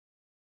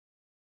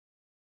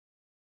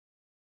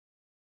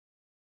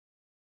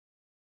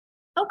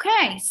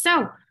Okay,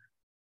 so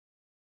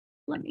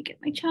let me get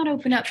my chat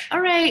open up.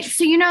 All right,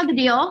 so you know the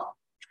deal.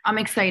 I'm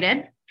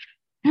excited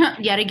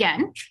yet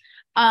again.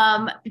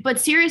 But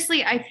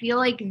seriously, I feel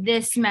like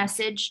this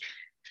message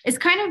has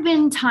kind of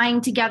been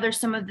tying together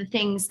some of the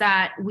things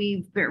that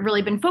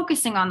really been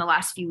focusing on the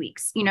last few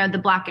weeks. You know, the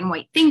black and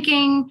white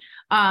thinking,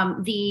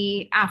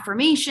 the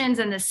affirmations,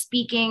 and the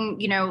speaking,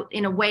 you know,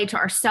 in a way to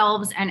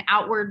ourselves and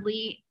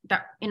outwardly,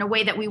 that in a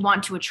way that we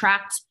want to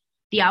attract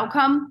the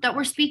outcome that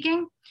we're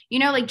speaking. You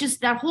know, like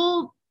just that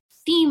whole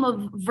theme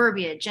of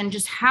verbiage and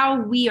just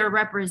how we are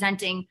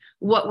representing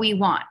what we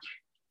want.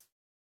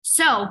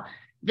 So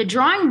the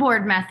drawing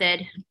board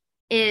method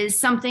is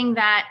something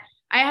that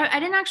I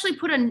didn't actually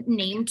put a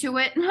name to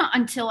it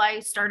until I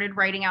started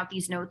writing out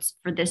these notes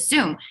for this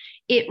Zoom.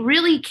 It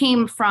really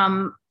came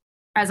from,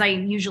 as I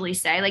usually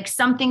say, like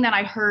something that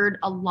I heard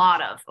a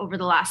lot of over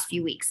the last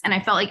few weeks. And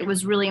I felt like it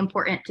was really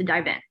important to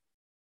dive in.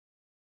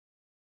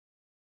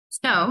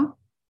 So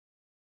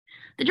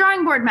the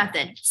drawing board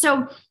method.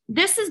 So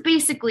this is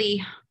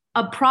basically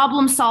a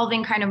problem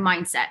solving kind of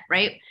mindset,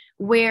 right?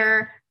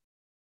 Where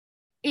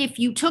if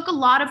you took a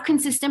lot of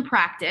consistent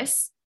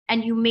practice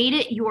and you made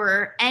it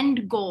your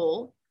end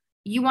goal,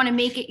 you want to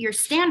make it your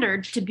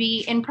standard to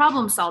be in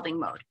problem solving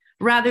mode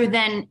rather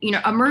than, you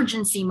know,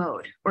 emergency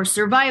mode or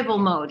survival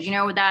mode, you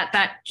know,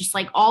 that just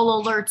like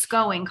all alerts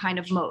going kind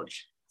of mode.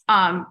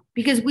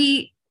 Because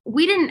we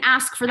didn't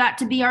ask for that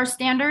to be our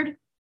standard,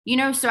 you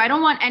know, so I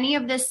don't want any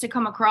of this to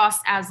come across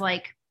as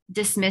like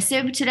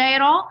dismissive today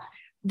at all.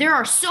 There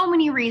are so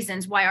many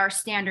reasons why our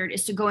standard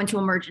is to go into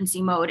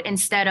emergency mode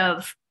instead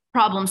of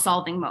problem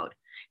solving mode.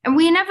 And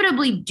we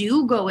inevitably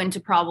do go into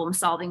problem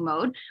solving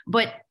mode,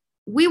 but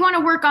we want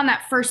to work on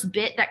that first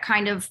bit that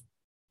kind of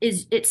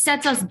it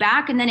sets us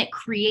back, and then it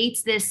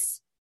creates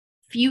this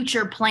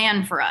future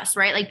plan for us,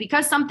 right? Like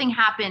because something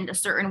happened a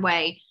certain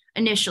way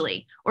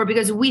initially, or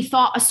because we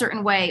thought a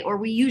certain way, or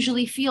we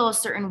usually feel a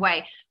certain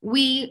way,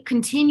 we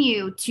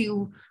continue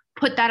to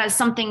put that as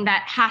something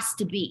that has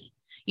to be.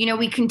 You know,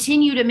 we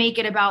continue to make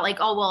it about like,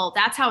 oh, well,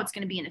 that's how it's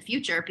going to be in the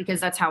future because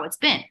that's how it's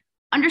been.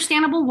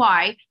 Understandable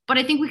why, but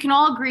I think we can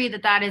all agree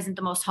that that isn't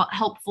the most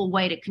helpful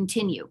way to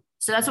continue.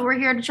 So that's what we're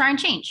here to try and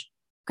change.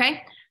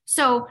 Okay.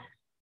 So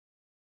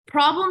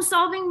problem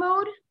solving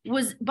mode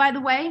was, by the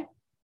way,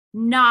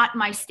 not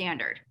my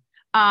standard.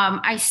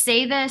 I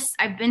say this,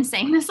 I've been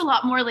saying this a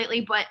lot more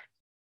lately, but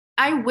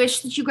I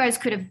wish that you guys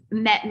could have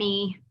met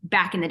me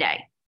back in the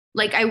day.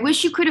 Like, I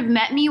wish you could have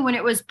met me when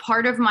it was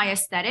part of my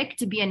aesthetic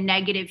to be a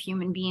negative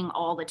human being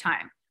all the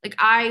time. Like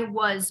I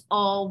was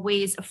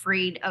always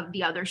afraid of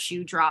the other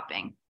shoe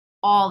dropping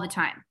all the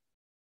time.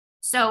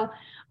 So,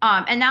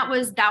 and that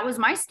was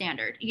my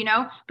standard, you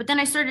know, but then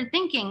I started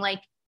thinking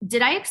like,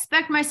 did I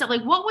expect myself,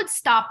 like what would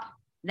stop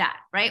that?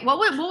 Right. What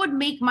would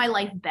make my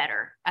life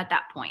better at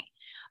that point?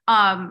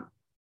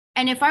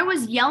 And if I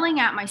was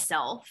yelling at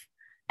myself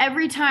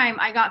every time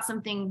I got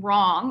something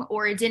wrong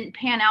or it didn't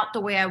pan out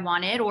the way I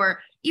wanted, or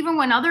even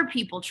when other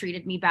people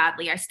treated me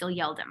badly, I still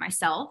yelled at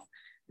myself,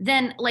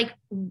 then like,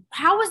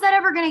 how was that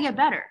ever going to get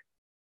better?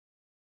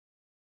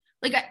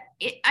 Like,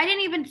 I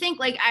didn't even think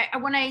like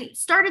when I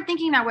started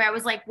thinking that way, I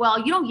was like, well,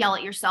 you don't yell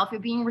at yourself.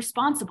 You're being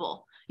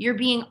responsible. You're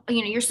being,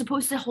 you know, you're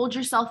supposed to hold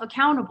yourself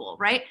accountable.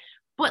 Right.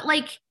 But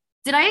like,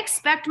 did I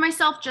expect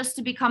myself just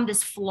to become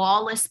this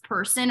flawless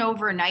person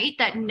overnight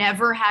that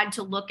never had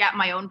to look at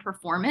my own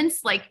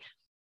performance? Like,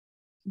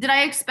 did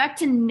I expect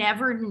to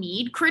never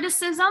need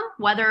criticism,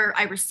 whether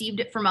I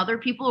received it from other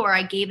people or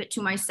I gave it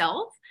to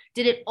myself?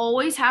 Did it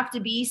always have to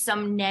be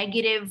some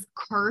negative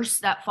curse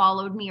that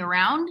followed me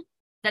around,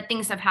 that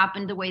things have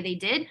happened the way they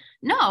did?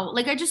 No,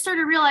 like I just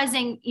started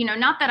realizing, you know,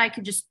 not that I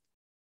could just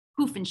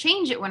poof and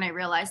change it when I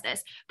realized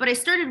this, but I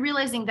started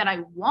realizing that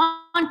I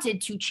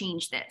wanted to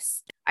change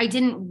this. I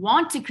didn't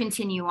want to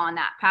continue on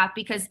that path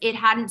because it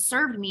hadn't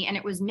served me and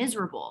it was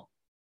miserable.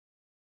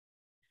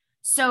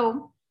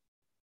 So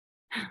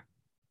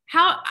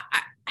how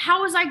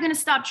was I going to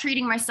stop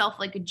treating myself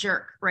like a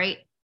jerk, right?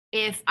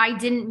 If I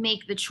didn't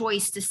make the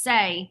choice to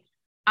say,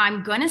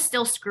 I'm going to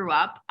still screw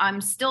up. I'm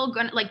still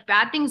going to, like,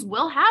 bad things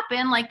will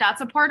happen. Like,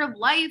 that's a part of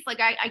life. Like,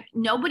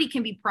 nobody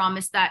can be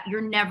promised that you're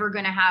never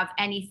going to have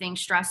anything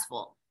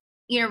stressful.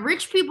 You know,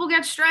 rich people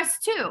get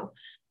stressed too,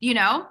 you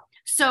know?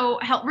 So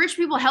rich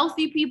people,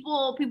 healthy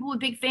people, people with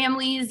big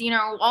families, you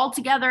know, all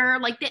together,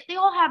 like they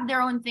all have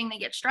their own thing they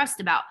get stressed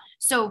about.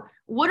 So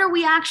what are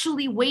we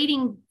actually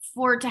waiting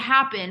for it to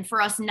happen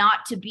for us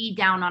not to be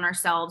down on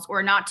ourselves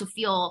or not to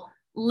feel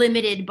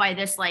limited by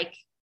this like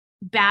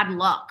bad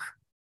luck?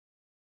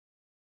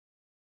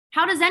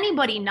 How does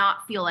anybody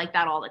not feel like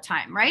that all the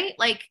time, right?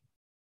 Like,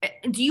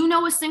 do you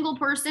know a single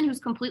person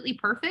who's completely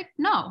perfect?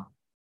 No.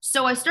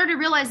 So I started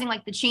realizing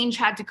like the change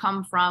had to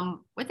come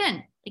from within,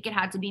 like it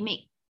had to be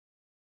me.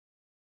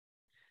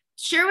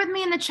 Share with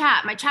me in the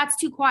chat. My chat's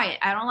too quiet.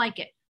 I don't like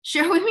it.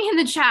 Share with me in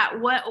the chat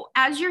what,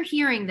 as you're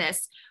hearing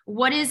this,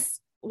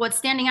 what's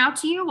standing out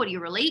to you? What do you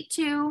relate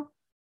to?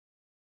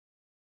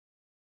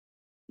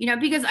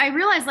 because I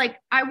realized like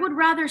I would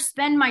rather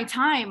spend my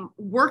time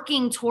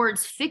working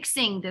towards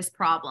fixing this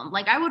problem.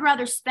 Like I would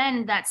rather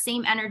spend that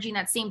same energy and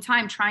that same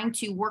time trying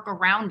to work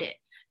around it,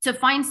 to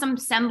find some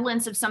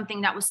semblance of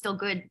something that was still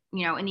good,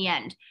 in the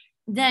end,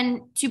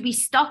 than to be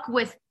stuck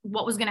with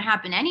what was going to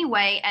happen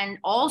anyway and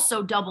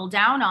also double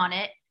down on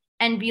it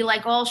and be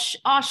like, oh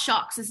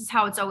shucks, this is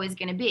how it's always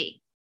going to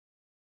be.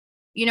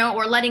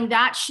 Or letting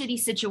that shitty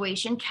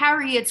situation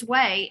carry its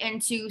way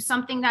into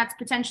something that's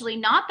potentially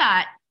not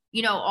that,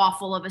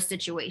 awful of a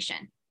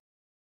situation.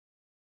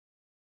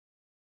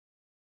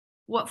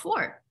 What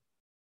for?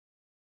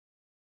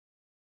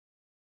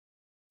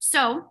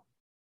 So,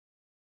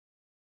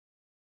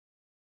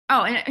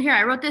 oh, and here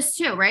I wrote this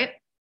too, right?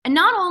 And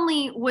not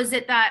only was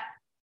it that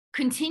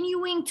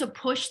continuing to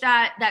push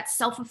that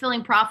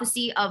self-fulfilling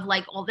prophecy of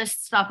like, all this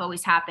stuff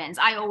always happens,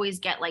 I always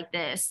get like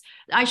this,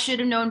 I should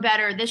have known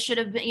better, this should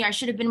have been, I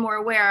should have been more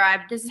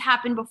aware, this has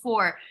happened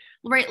before,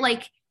 right?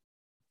 Like,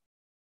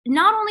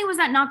 not only was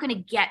that not going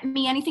to get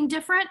me anything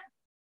different,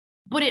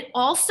 but it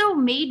also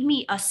made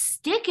me a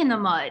stick in the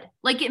mud.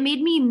 Like it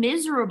made me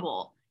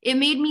miserable. It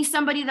made me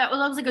somebody that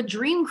was like a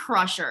dream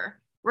crusher,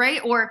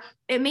 right? Or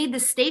it made the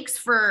stakes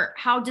for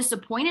how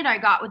disappointed I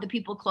got with the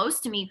people close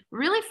to me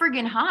really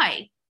friggin'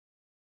 high.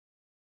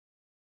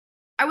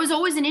 I was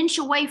always an inch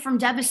away from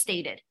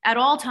devastated at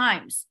all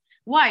times.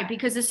 Why?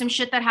 Because there's some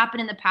shit that happened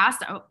in the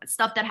past,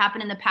 stuff that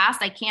happened in the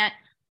past. I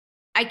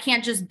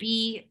can't just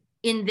be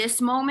in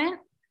this moment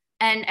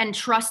and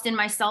trust in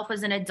myself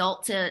as an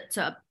adult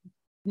to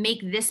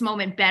make this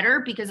moment better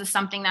because of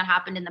something that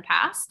happened in the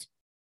past.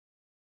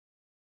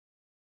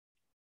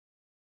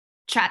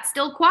 Chat's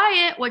still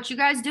quiet. What you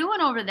guys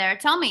doing over there?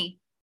 Tell me.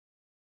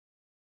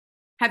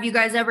 Have you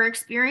guys ever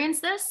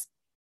experienced this?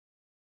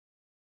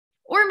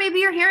 Or maybe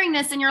you're hearing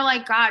this and you're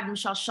like, God,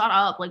 Michelle, shut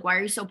up. Like, why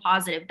are you so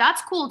positive?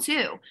 That's cool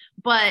too.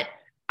 But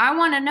I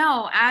want to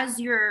know, as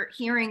you're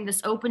hearing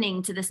this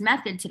opening to this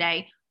method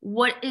today,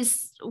 what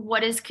is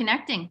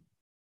connecting?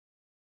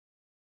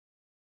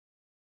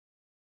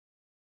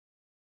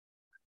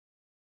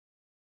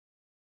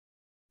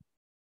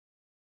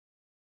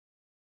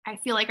 I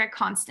feel like I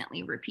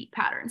constantly repeat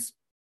patterns.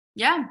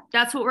 Yeah,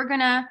 that's what we're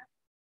gonna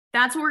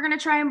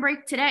try and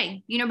break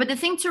today. But the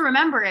thing to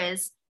remember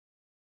is,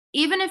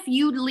 even if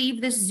you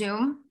leave this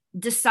Zoom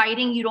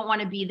deciding you don't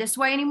want to be this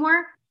way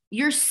anymore,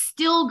 you're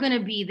still going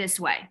to be this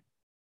way.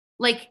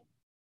 Like,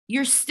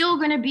 you're still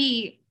going to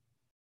be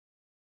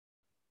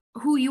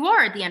who you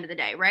are at the end of the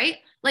day, right?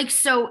 Like,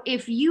 so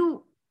if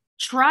you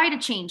try to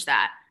change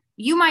that,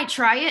 you might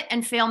try it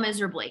and fail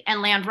miserably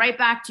and land right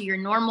back to your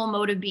normal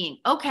mode of being.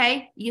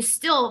 Okay, you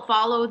still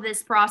follow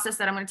this process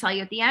that I'm going to tell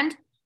you at the end,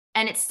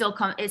 and it still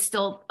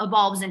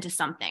evolves into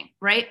something,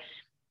 right?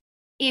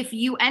 If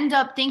you end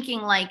up thinking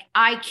like,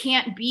 I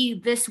can't be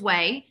this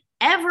way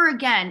ever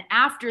again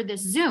after this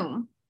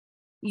Zoom,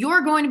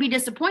 you're going to be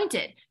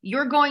disappointed.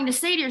 You're going to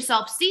say to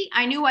yourself, see,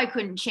 I knew I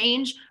couldn't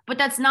change, but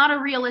that's not a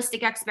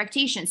realistic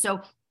expectation.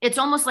 So it's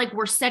almost like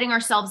we're setting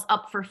ourselves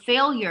up for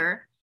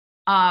failure,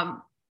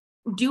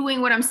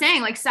 doing what I'm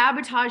saying, like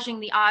sabotaging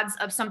the odds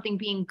of something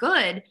being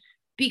good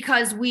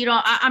because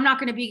I'm not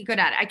going to be good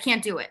at it. I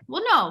can't do it.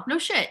 Well, no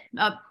shit.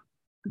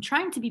 I'm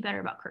trying to be better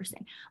about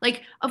cursing.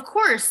 Like, of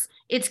course,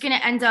 it's going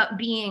to end up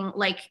being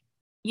like,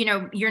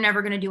 you're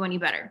never going to do any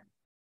better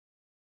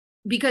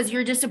because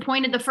you're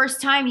disappointed the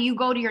first time you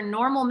go to your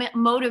normal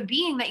mode of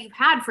being that you've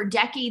had for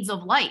decades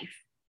of life.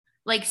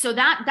 Like, so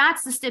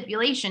that's the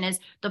stipulation. Is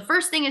the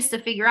first thing is to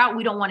figure out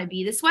we don't want to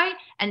be this way.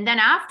 And then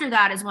after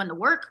that is when the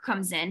work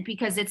comes in,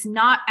 because it's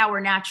not our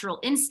natural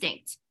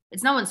instinct.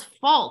 It's no one's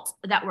fault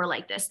that we're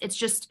like this. It's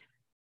just,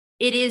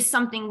 it is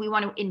something we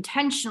want to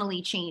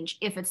intentionally change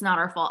if it's not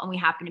our fault and we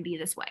happen to be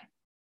this way.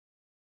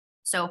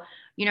 So,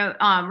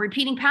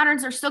 repeating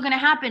patterns are still going to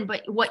happen,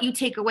 but what you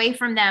take away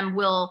from them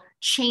will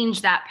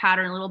change that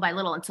pattern little by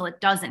little until it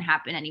doesn't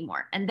happen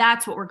anymore. And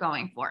that's what we're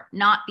going for,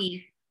 not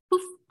the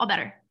poof, all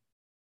better.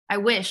 I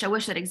wish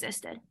that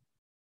existed.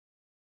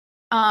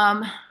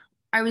 I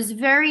was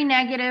very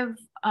negative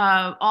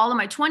all of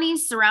my 20s,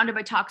 surrounded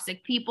by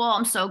toxic people.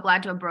 I'm so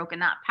glad to have broken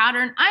that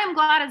pattern. I am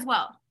glad as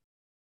well.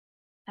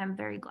 I'm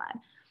very glad.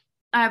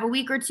 I have a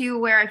week or two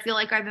where I feel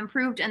like I've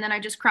improved, and then I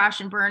just crash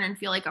and burn and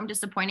feel like I'm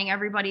disappointing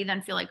everybody,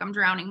 then feel like I'm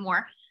drowning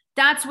more.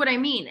 That's what I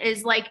mean,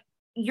 is like,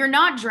 you're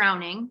not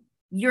drowning,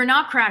 you're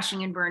not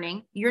crashing and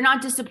burning, you're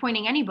not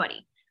disappointing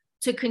anybody.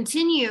 To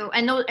continue,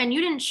 and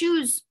you didn't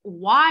choose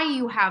why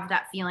you have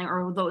that feeling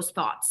or those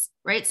thoughts,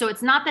 right? So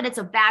it's not that it's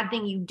a bad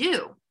thing you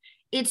do.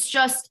 It's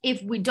just,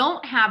 if we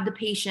don't have the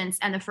patience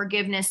and the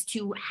forgiveness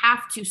to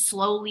have to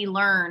slowly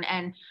learn,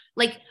 and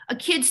like a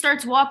kid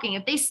starts walking,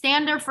 if they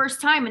stand their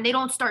first time and they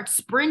don't start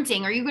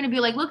sprinting, are you going to be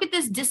like, look at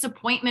this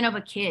disappointment of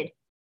a kid?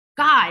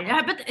 God,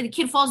 I bet the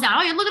kid falls down.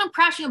 Oh, yeah, look at him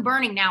crashing and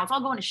burning now. It's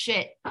all going to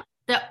shit.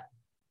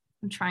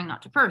 I'm trying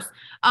not to curse.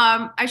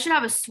 I should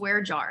have a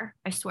swear jar,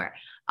 I swear.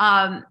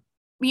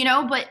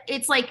 But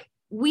it's like,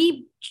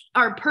 we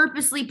are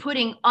purposely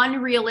putting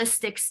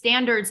unrealistic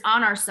standards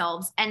on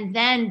ourselves and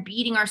then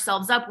beating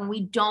ourselves up when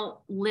we don't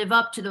live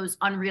up to those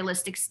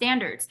unrealistic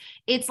standards.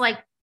 It's like,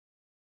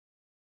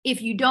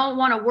 if you don't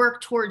want to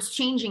work towards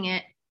changing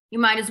it, you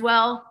might as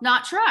well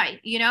not try,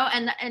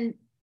 and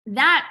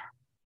that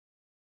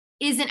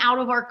isn't out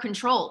of our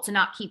control to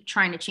not keep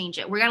trying to change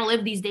it. We're going to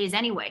live these days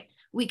anyway.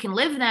 We can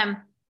live them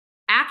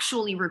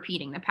actually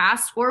repeating the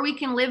past, or we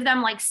can live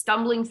them like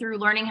stumbling through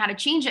learning how to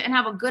change it and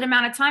have a good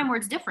amount of time where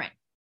it's different.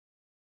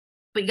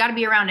 But you got to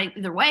be around it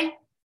either way,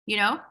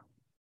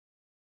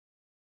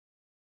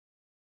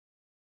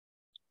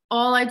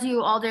 All I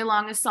do all day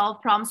long is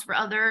solve problems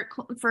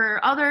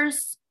for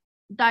others.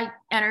 That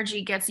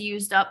energy gets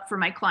used up for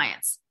my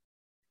clients.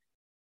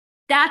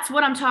 That's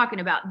what I'm talking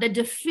about, the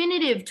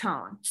definitive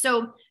tone.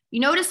 So you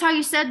notice how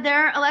you said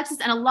there, Alexis,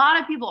 and a lot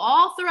of people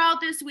all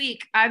throughout this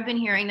week, I've been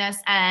hearing this,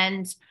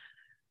 and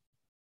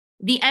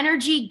the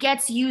energy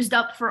gets used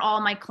up for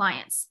all my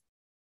clients.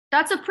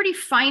 That's a pretty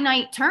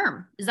finite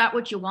term. Is that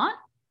what you want?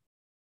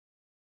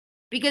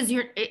 Because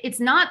it's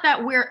not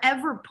that we're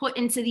ever put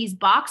into these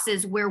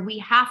boxes where we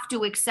have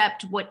to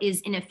accept what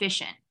is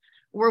inefficient,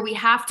 where we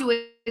have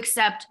to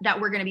accept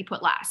that we're going to be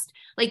put last.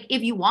 Like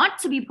if you want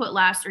to be put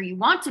last or you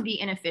want to be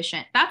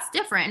inefficient, that's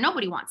different.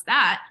 Nobody wants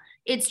that.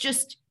 It's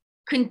just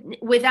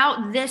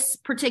without this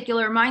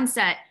particular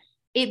mindset,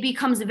 it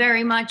becomes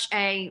very much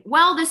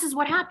well, this is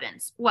what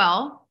happens.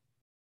 Well,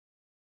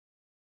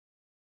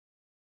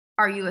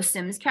 are you a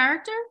Sims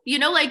character?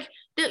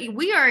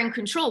 We are in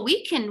control.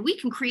 We can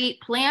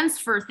create plans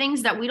for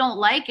things that we don't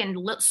like and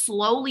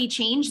slowly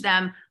change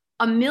them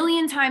a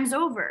million times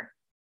over.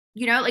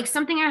 Like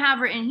something I have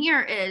written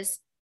here is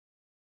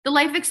the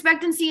life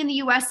expectancy in the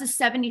US is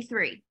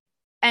 73,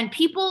 and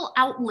people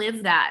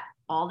outlive that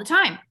all the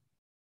time,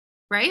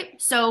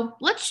 right? So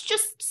let's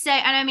just say,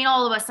 and I mean,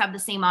 all of us have the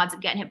same odds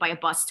of getting hit by a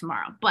bus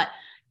tomorrow, but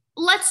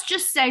let's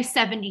just say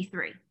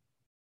 73.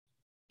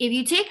 If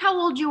you take how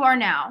old you are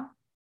now,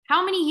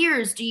 how many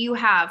years do you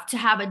have to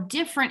have a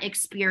different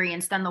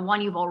experience than the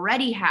one you've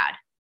already had?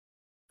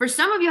 For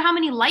some of you, how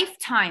many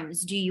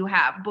lifetimes do you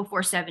have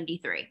before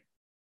 73?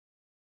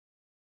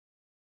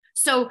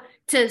 So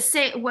to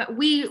say what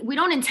we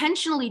don't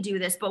intentionally do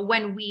this, but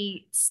when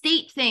we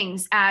state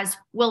things as,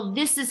 well,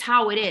 this is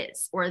how it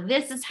is, or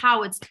this is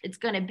how it's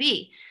going to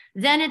be,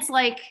 then it's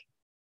like,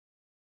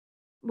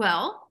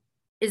 well,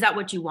 is that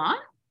what you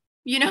want?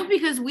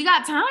 Because we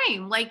got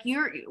time. Like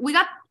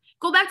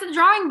go back to the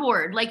drawing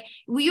board. Like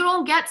you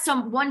don't get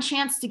one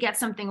chance to get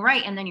something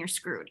right and then you're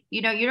screwed.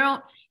 You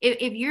don't,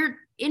 if you're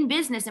in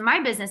business, in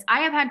my business,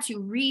 I have had to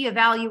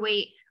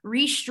reevaluate,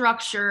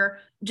 restructure,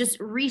 just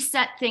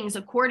reset things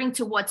according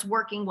to what's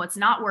working, what's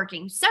not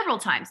working several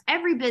times.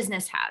 Every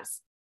business has,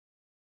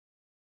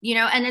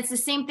 and it's the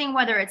same thing,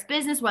 whether it's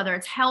business, whether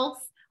it's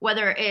health,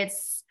 whether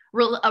it's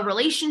a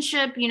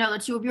relationship,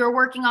 the two of you are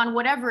working on,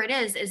 whatever it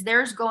is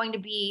there's going to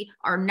be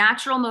our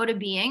natural mode of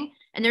being.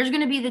 And there's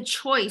going to be the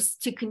choice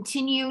to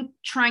continue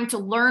trying to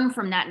learn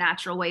from that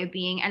natural way of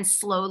being and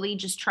slowly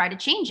just try to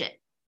change it.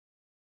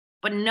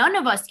 But none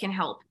of us can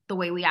help the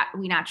way we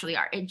naturally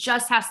are. It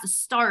just has to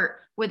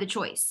start with a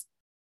choice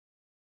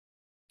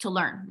to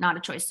learn, not a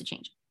choice to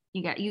change.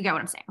 You get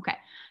what I'm saying? Okay.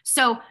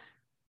 So,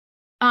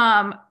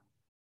 I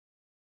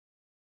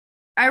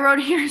wrote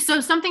here,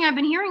 so something I've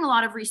been hearing a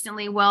lot of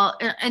recently, well,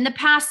 in the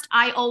past,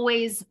 I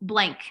always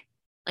blank.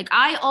 Like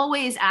I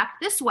always act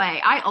this way.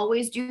 I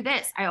always do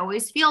this. I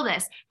always feel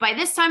this. By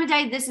this time of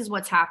day, this is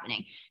what's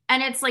happening.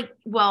 And it's like,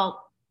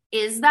 well,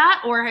 is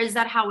that, or is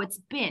that how it's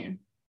been?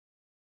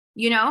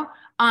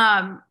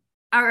 I'll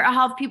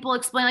have people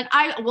explain like,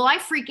 I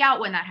freak out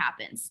when that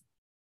happens.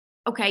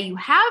 Okay. You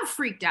have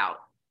freaked out.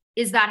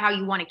 Is that how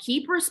you want to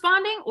keep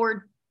responding,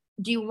 or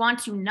do you want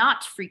to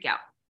not freak out?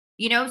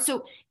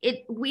 So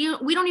we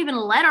don't even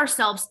let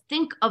ourselves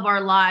think of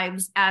our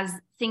lives as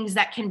things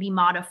that can be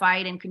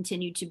modified and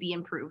continue to be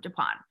improved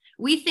upon.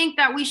 We think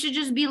that we should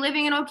just be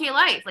living an okay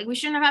life. Like we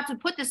shouldn't have to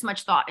put this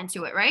much thought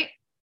into it, right?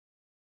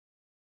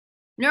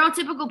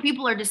 Neurotypical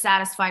people are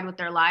dissatisfied with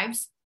their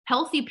lives.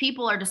 Healthy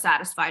people are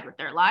dissatisfied with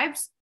their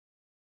lives.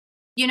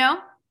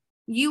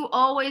 You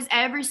always,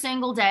 every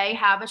single day,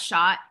 have a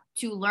shot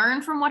to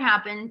learn from what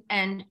happened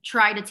and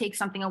try to take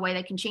something away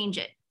that can change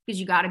it, because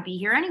you got to be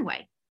here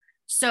anyway.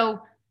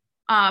 So,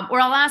 or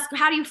I'll ask,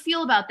 how do you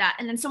feel about that?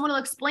 And then someone will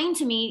explain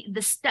to me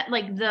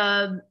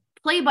the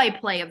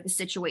play-by-play of the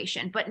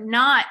situation, but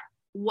not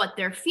what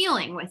they're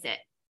feeling with it.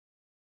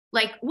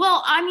 Like,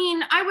 well, I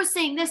mean, I was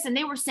saying this and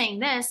they were saying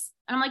this.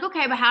 And I'm like,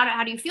 okay, but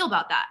how do you feel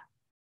about that?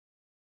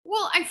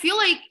 Well, I feel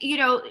like,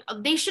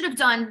 they should have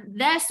done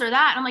this or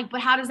that. And I'm like,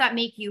 but how does that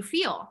make you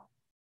feel?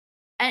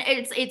 And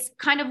it's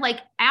kind of like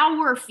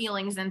our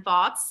feelings and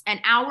thoughts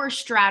and our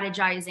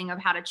strategizing of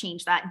how to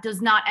change that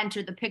does not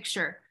enter the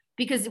picture,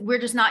 because we're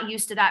just not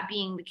used to that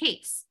being the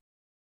case,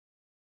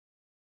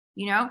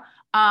 and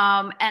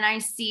I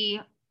see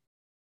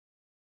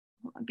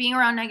being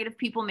around negative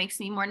people makes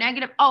me more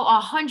negative.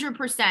 Oh,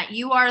 100%.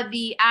 You are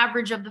the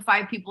average of the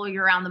 5 people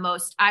you're around the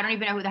most. I don't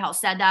even know who the hell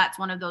said that. It's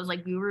one of those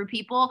like guru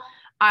people.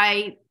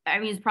 I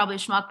mean, it's probably a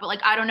schmuck, but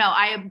like, I don't know.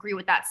 I agree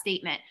with that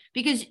statement,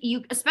 because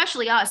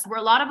especially us, where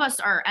a lot of us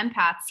are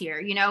empaths here,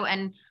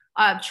 and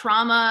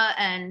trauma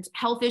and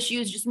health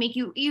issues just make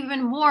you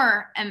even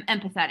more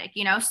empathetic,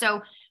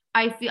 So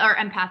I feel, or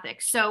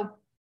empathic. So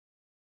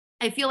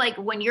I feel like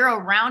when you're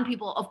around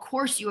people, of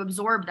course you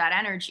absorb that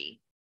energy.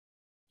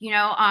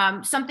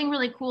 Something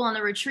really cool on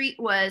the retreat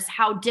was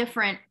how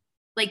different,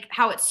 like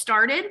how it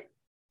started.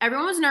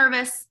 Everyone was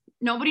nervous.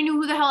 Nobody knew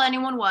who the hell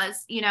anyone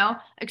was,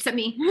 except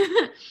me,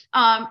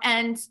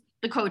 and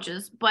the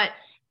coaches. But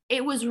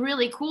it was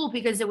really cool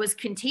because it was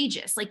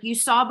contagious. Like you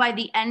saw by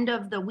the end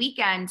of the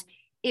weekend,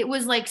 it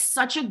was like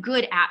such a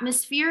good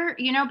atmosphere,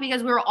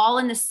 because we were all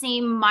in the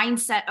same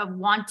mindset of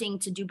wanting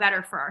to do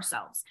better for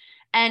ourselves.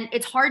 And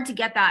it's hard to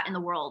get that in the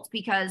world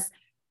because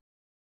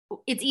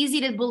it's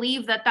easy to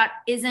believe that that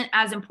isn't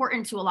as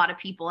important to a lot of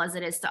people as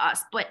it is to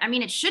us. But I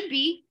mean, it should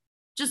be.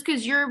 Just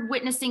because you're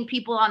witnessing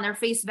people on their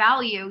face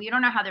value, you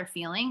don't know how they're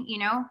feeling,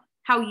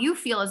 how you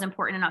feel is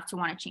important enough to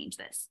want to change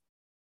this.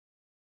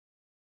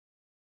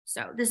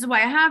 So this is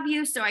why I have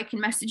you, so I can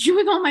message you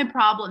with all my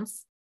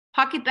problems.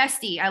 Pocket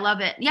bestie, I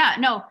love it. Yeah,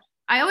 no,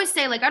 I always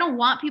say, like, I don't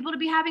want people to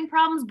be having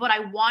problems, but I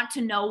want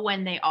to know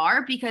when they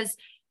are, because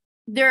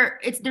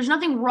there's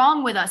nothing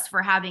wrong with us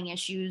for having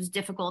issues,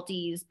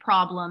 difficulties,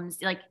 problems,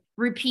 like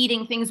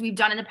repeating things we've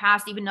done in the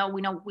past, even though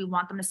we know we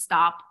want them to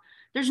stop.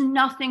 There's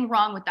nothing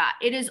wrong with that.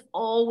 It is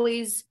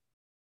always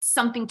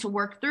something to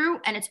work through,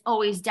 and it's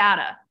always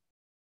data.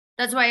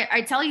 That's why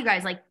I tell you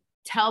guys, like,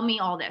 tell me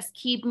all this.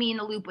 Keep me in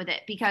the loop with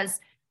it, because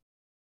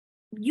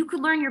you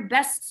could learn your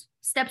best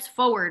steps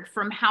forward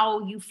from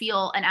how you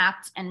feel and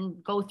act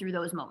and go through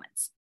those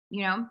moments,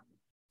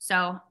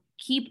 So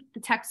keep the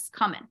texts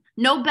coming.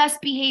 No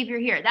best behavior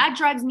here. That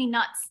drives me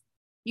nuts.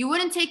 You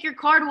wouldn't take your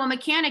car to a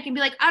mechanic and be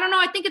like, I don't know,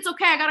 I think it's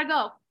okay, I gotta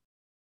go.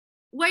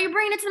 Why are you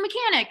bringing it to the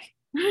mechanic?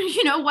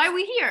 Why are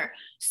we here?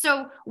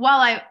 So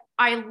while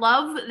I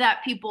love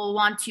that people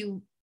want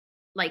to,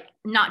 like,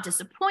 not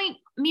disappoint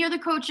me or the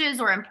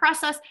coaches or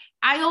impress us,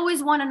 I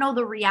always want to know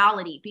the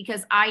reality,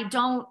 because I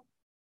don't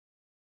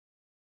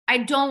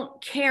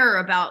care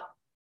about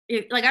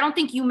it. Like, I don't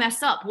think you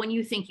mess up when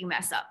you think you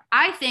mess up.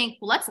 I think,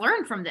 well, let's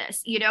learn from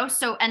this,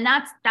 So, and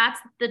that's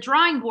the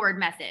drawing board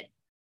method.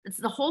 It's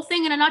the whole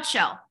thing in a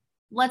nutshell.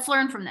 Let's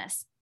learn from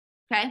this.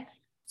 Okay.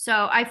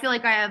 So I feel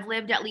like I have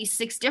lived at least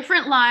 6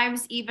 different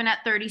lives, even at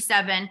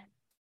 37.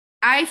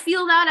 I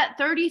feel that at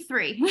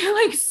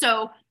 33.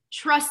 So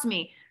trust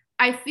me.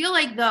 I feel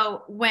like,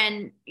 though,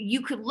 when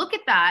you could look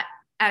at that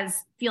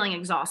as feeling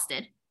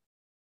exhausted,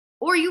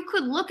 or you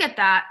could look at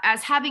that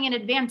as having an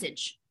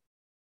advantage.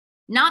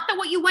 Not that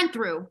what you went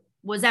through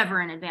was ever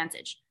an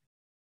advantage,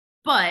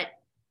 but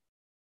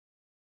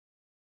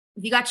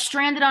if you got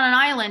stranded on an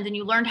island and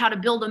you learned how to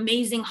build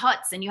amazing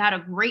huts and you had a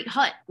great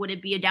hut, would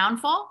it be a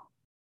downfall?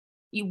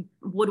 You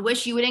would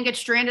wish you wouldn't get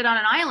stranded on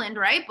an island,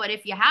 right? But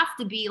if you have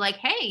to be, like,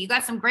 hey, you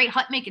got some great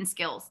hut making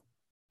skills,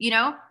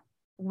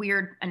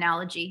 weird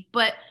analogy,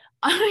 but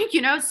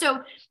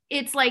so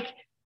it's like,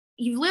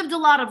 you've lived a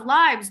lot of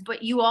lives,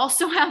 but you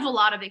also have a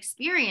lot of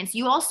experience.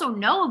 You also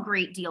know a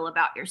great deal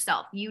about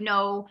yourself. You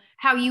know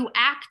how you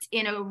act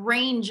in a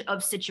range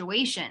of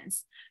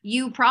situations.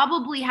 You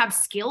probably have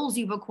skills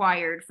you've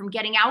acquired from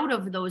getting out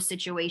of those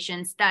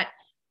situations that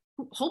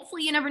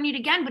hopefully you never need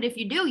again. But if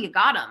you do, you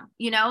got them,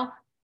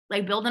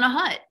 like building a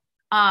hut.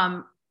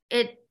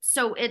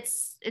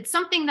 It's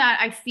something that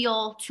I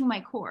feel to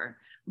my core,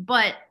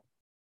 but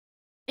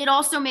it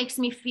also makes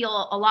me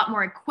feel a lot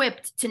more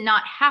equipped to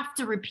not have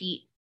to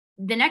repeat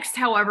the next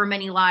however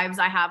many lives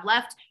I have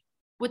left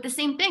with the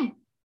same thing.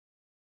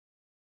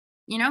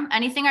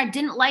 Anything I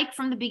didn't like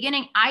from the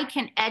beginning, I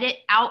can edit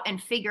out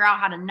and figure out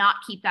how to not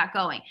keep that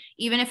going,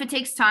 even if it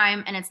takes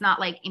time and it's not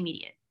like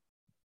immediate.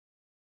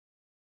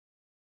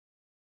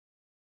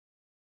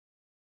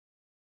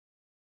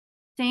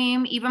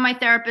 Same. Even my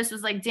therapist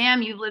was like,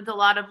 damn, you've lived a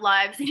lot of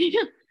lives.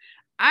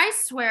 I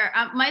swear,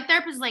 my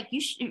therapist is like, you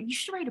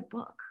should write a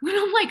book. And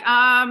I'm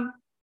like,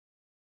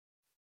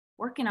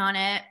 working on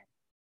it.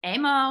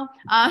 Amo.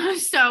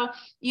 So,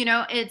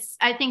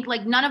 I think,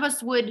 like, none of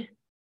us would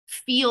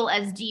feel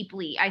as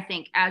deeply, I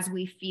think, as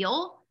we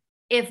feel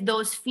if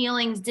those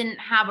feelings didn't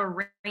have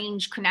a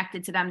range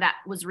connected to them that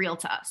was real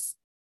to us.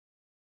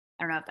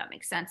 I don't know if that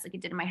makes sense, like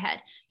it did in my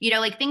head.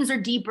 Like, things are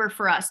deeper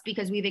for us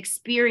because we've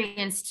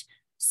experienced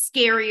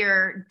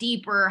scarier,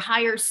 deeper,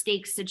 higher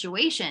stakes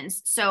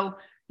situations. So,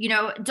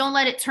 don't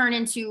let it turn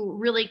into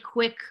really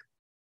quick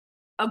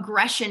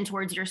aggression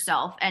towards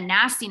yourself and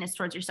nastiness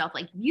towards yourself.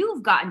 Like,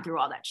 you've gotten through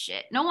all that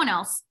shit. No one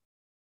else.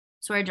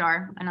 Swear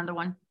jar, another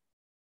one.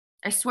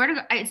 I swear to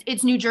God,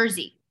 it's New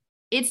Jersey.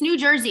 It's New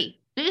Jersey.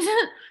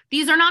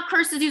 These are not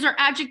curses. These are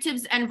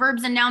adjectives and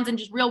verbs and nouns and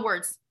just real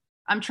words.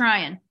 I'm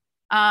trying.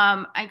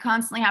 I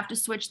constantly have to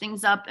switch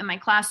things up in my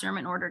classroom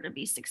in order to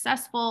be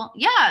successful.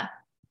 Yeah.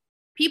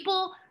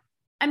 People,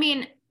 I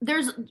mean,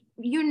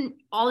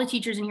 all the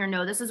teachers in here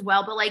know this as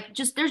well, but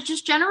there's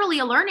just generally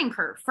a learning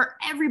curve for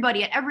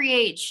everybody at every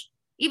age,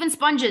 even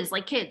sponges,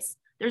 like kids.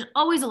 There's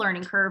always a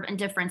learning curve and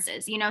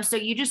differences, so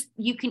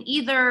you can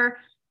either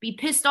be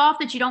pissed off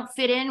that you don't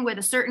fit in with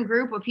a certain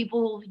group of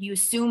people you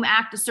assume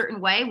act a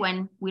certain way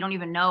when we don't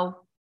even know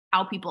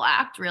how people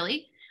act,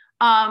 really.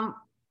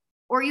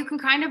 Or you can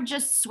kind of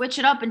just switch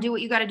it up and do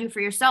what you got to do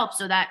for yourself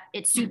so that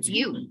it suits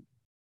you.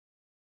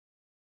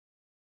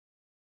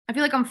 I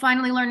feel like I'm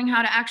finally learning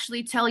how to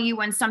actually tell you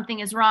when something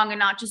is wrong and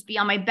not just be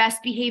on my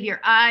best behavior.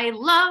 I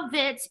love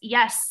it.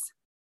 Yes,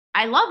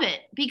 I love it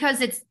because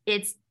it's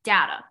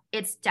data.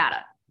 It's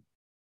data.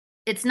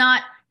 It's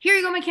not, here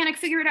you go, mechanic,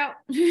 figure it out,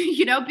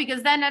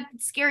 because then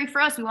that's scary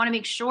for us. We want to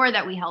make sure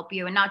that we help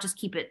you and not just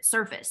keep it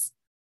surface,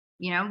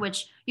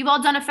 which you've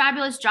all done a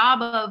fabulous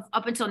job of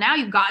up until now.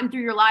 You've gotten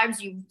through your lives.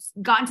 You've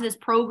gotten to this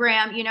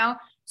program,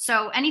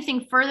 so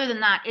anything further than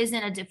that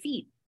isn't a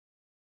defeat.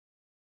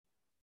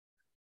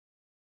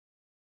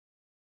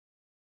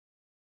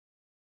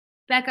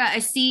 Becca, I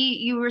see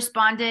you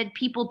responded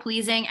people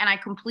pleasing, and I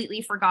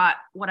completely forgot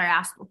what I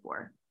asked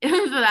before. For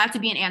that to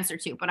be an answer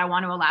to, but I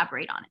want to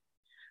elaborate on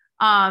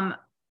it.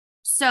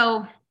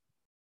 So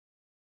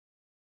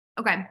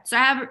I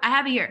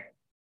have it here.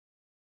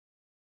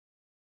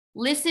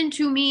 Listen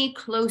to me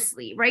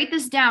closely. Write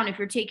this down. If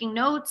you're taking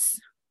notes,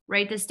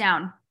 write this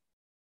down.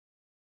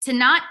 To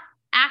not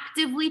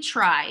actively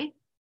try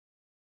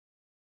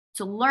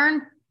to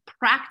learn,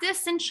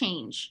 practice, and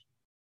change.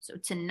 So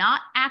to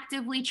not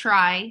actively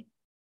try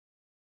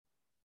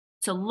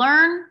to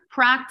learn,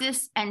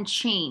 practice, and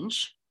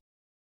change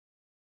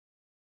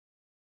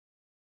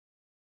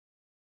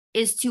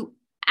is to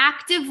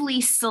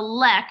actively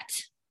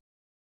select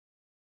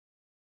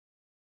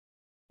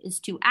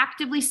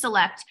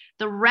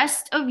the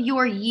rest of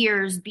your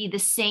years be the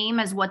same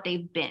as what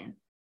they've been.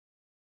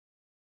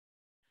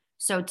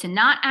 So to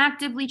not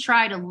actively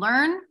try to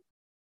learn,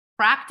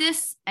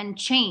 practice, and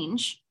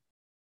change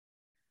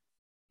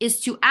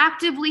is to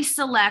actively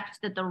select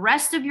that the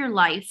rest of your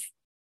life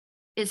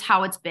is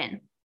how it's been.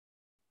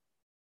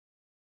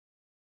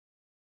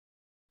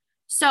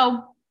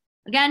 So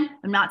again,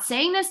 I'm not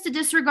saying this to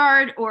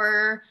disregard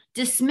or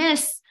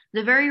dismiss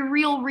the very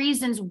real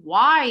reasons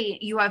why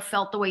you have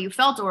felt the way you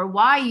felt or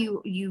why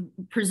you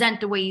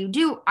present the way you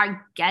do. I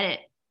get it.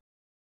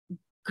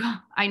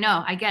 I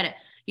know, I get it.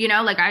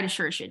 Like I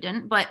sure as shit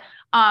didn't, but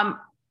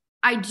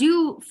I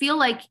do feel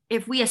like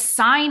if we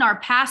assign our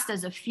past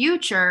as a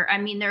future, I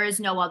mean, there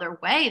is no other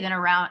way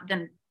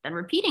than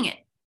repeating it.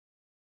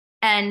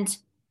 And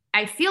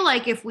I feel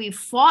like if we've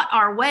fought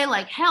our way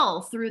like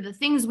hell through the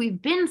things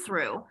we've been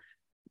through,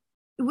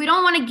 we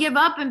don't want to give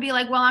up and be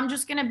like, well, I'm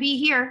just going to be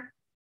here,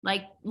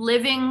 like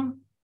living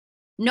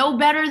no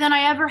better than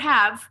I ever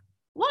have.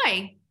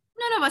 Why?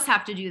 None of us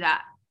have to do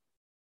that.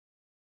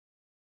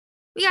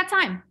 We got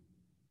time.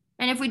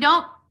 And if we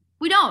don't,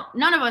 we don't.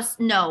 None of us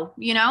know,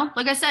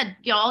 like I said,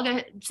 all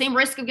get same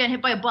risk of getting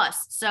hit by a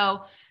bus.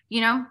 So,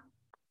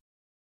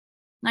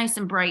 nice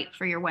and bright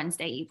for your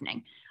Wednesday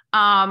evening.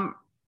 What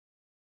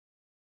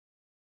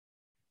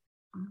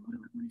do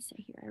I want to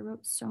say here? I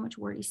wrote so much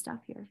wordy stuff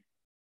here.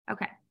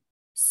 Okay.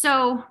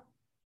 So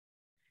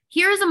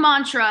here's a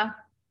mantra.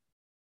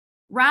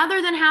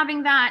 Rather than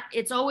having that,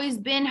 it's always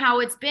been how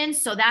it's been.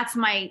 So that's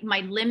my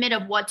limit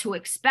of what to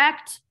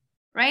expect,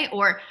 right?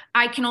 Or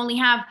I can only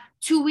have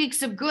 2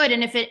 weeks of good.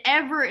 And if it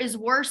ever is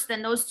worse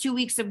than those 2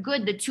 weeks of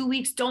good, the 2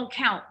 weeks don't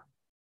count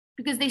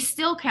because they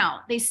still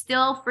count. They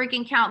still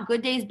freaking count.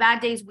 Good days,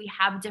 bad days, we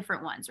have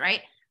different ones,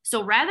 right?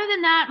 So rather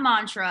than that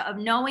mantra of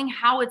knowing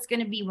how it's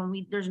going to be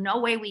when there's no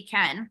way we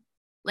can,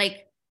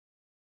 like,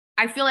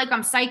 I feel like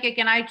I'm psychic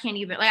and I can't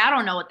even, I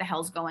don't know what the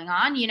hell's going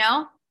on,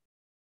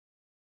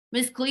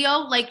 Miss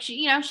Cleo,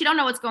 she don't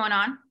know what's going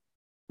on.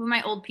 Who are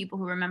my old people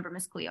who remember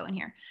Miss Cleo in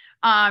here?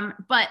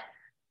 But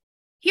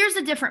here's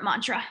a different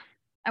mantra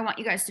I want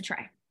you guys to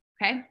try,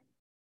 okay?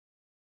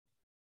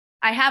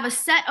 I have a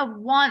set of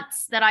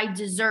wants that I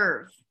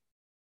deserve.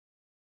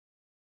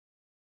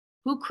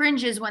 Who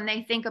cringes when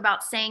they think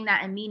about saying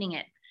that and meaning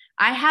it?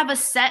 I have a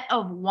set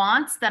of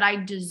wants that I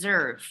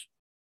deserve.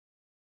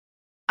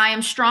 I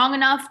am strong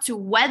enough to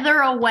weather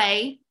a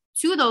way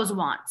to those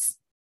wants.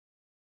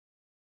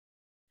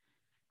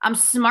 I'm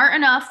smart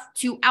enough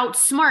to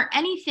outsmart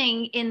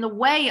anything in the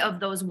way of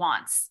those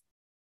wants.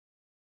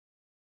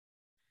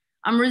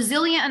 I'm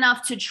resilient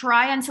enough to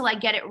try until I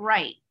get it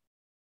right.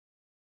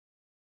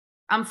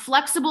 I'm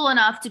flexible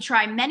enough to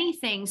try many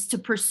things to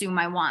pursue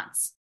my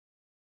wants.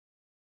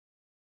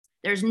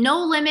 There's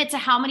no limit to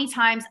how many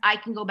times I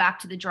can go back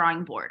to the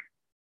drawing board.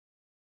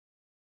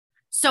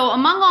 So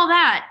among all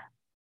that,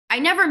 I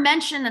never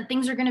mentioned that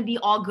things are going to be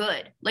all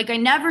good. I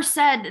never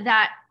said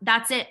that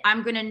that's it.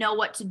 I'm going to know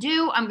what to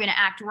do. I'm going to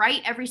act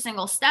right every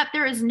single step.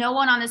 There is no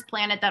one on this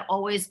planet that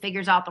always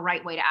figures out the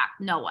right way to act.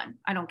 No one.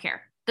 I don't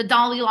care. The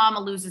Dalai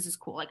Lama loses his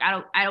cool.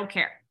 I don't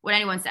care what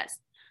anyone says.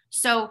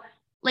 So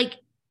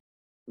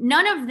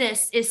none of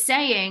this is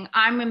saying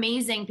I'm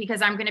amazing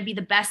because I'm going to be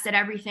the best at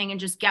everything and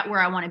just get where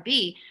I want to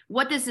be.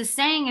 What this is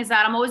saying is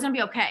that I'm always going to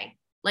be okay.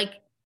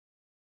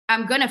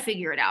 I'm going to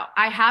figure it out.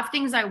 I have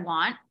things I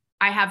want.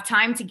 I have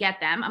time to get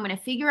them. I'm going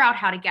to figure out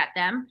how to get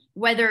them,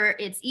 whether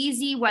it's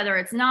easy, whether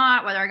it's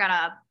not, whether I got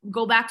to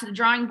go back to the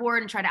drawing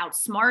board and try to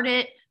outsmart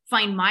it,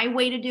 find my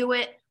way to do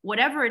it,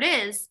 whatever it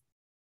is,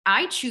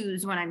 I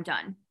choose when I'm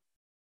done.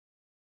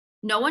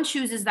 No one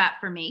chooses that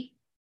for me,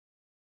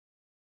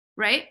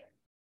 right?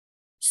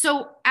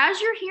 So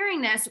as you're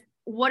hearing this,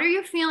 what are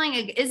you feeling?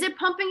 Is it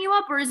pumping you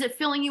up or is it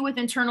filling you with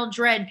internal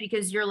dread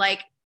because you're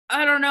like,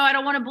 I don't know, I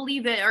don't want to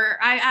believe it, or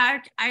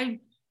I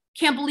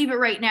can't believe it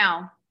right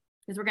now,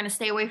 because we're going to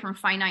stay away from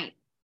finite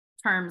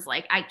terms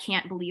like I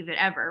can't believe it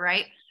ever,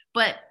 right?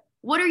 But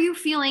what are you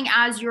feeling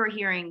as you're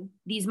hearing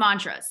these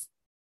mantras?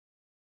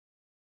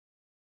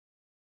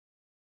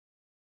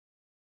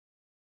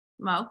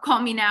 Mo,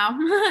 call me now.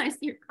 I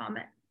see your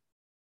comment.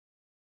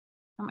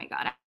 Oh my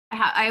God.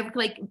 I have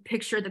like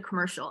pictured the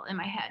commercial in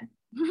my head.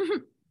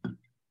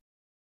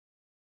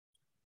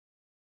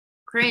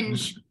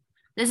 Cringe.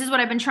 This is what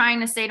I've been trying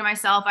to say to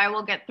myself. I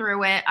will get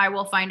through it. I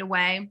will find a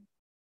way.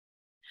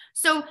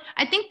 So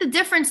I think the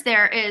difference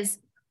there is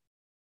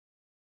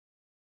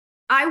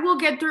I will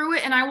get through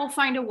it and I will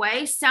find a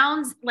way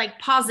sounds like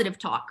positive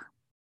talk.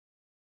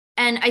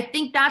 And I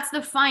think that's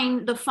the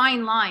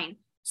fine line.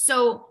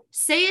 So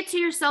say it to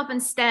yourself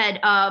instead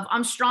of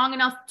I'm strong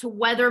enough to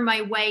weather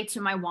my way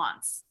to my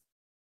wants.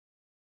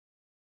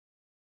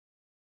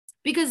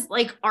 Because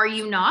like, are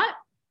you not?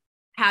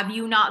 Have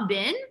you not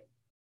been?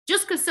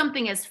 Just because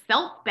something has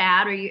felt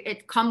bad or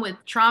it's come with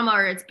trauma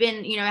or it's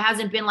been, it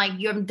hasn't been like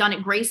you haven't done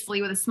it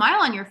gracefully with a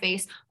smile on your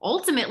face.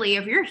 Ultimately,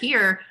 if you're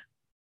here,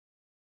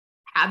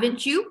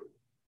 haven't you,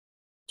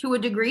 to a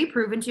degree,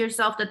 proven to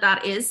yourself that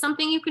that is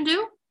something you can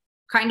do?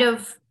 Kind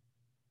of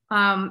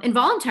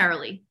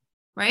involuntarily,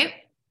 right?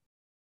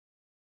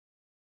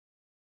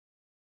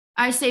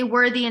 I say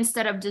worthy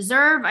instead of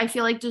deserve. I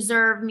feel like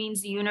deserve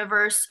means the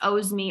universe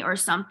owes me or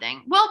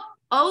something. Well,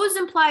 owes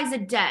implies a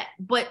debt,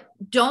 but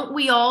don't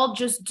we all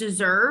just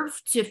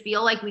deserve to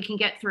feel like we can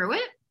get through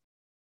it?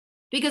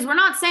 Because we're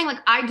not saying like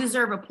I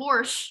deserve a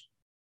Porsche.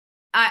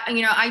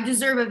 I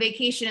deserve a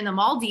vacation in the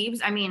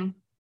Maldives. I mean,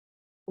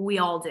 we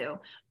all do,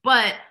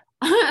 but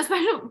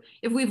especially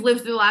if we've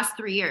lived through the last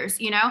 3 years.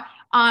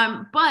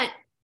 But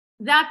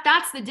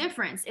that's the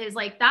difference is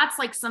like that's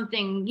like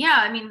something. Yeah,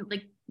 I mean,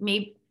 like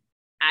maybe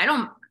I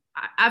don't.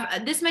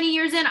 I've this many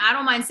years in, I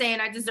don't mind saying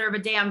I deserve a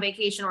damn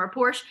vacation or a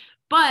Porsche,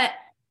 but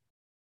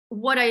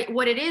what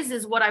it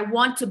is what I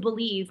want to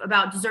believe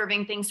about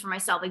deserving things for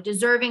myself, like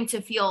deserving to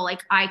feel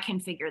like I can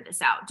figure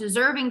this out,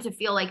 deserving to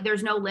feel like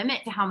there's no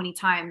limit to how many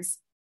times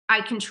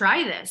I can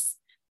try this.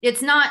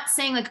 It's not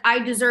saying like I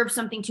deserve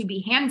something to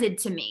be handed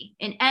to me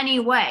in any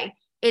way.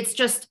 It's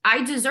just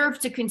I deserve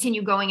to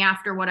continue going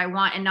after what I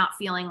want and not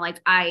feeling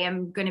like I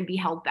am going to be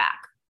held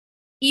back.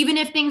 Even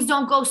if things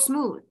don't go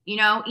smooth,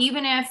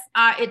 even if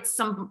it's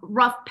some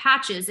rough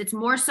patches, it's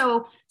more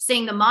so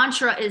saying the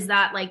mantra is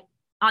that like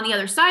on the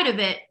other side of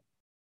it,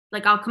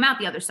 like I'll come out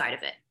the other side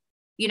of it.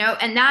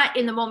 And that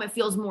in the moment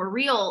feels more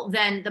real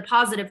than the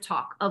positive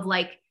talk of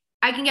like,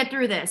 I can get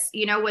through this,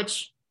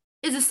 which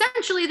is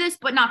essentially this,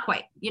 but not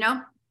quite.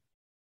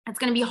 It's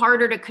going to be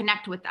harder to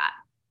connect with that.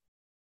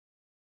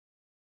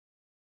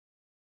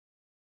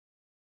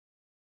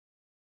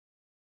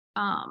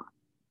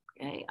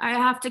 Okay. I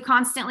have to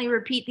constantly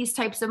repeat these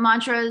types of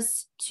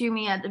mantras to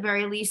me at the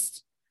very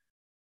least.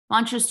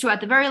 Mantras to,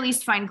 at the very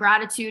least, find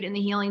gratitude in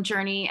the healing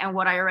journey and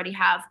what I already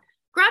have.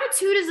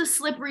 Gratitude is a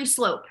slippery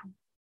slope.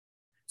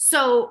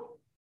 So,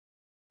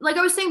 like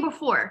I was saying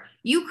before,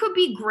 you could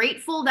be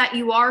grateful that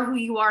you are who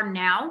you are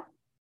now.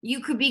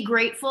 You could be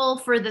grateful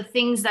for the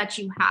things that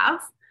you have.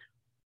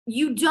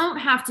 You don't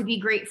have to be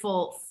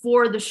grateful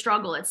for the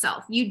struggle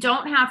itself. You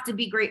don't have to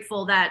be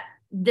grateful that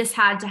this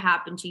had to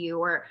happen to you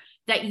or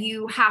that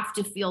you have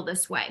to feel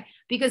this way,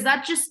 because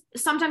that just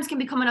sometimes can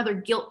become another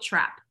guilt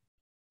trap,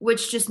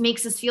 which just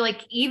makes us feel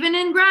like even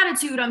in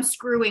gratitude, I'm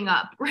screwing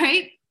up,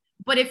 right?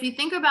 But if you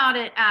think about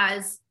it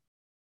as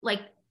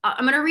like,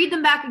 I'm going to read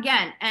them back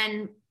again,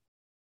 and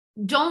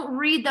don't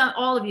read them,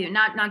 all of you,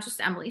 not just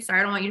Emily. Sorry,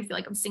 I don't want you to feel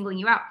like I'm singling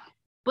you out,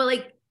 but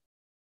like,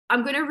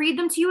 I'm going to read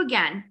them to you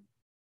again.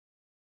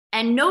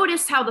 And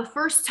notice how the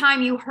first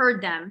time you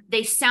heard them,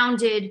 they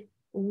sounded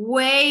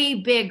way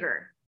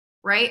bigger,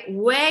 right?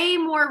 Way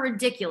more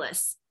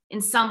ridiculous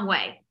in some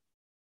way.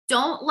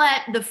 Don't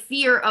let the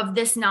fear of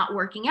this not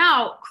working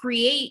out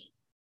create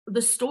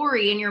the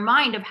story in your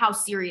mind of how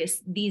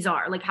serious these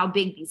are, like how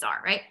big these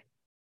are, right?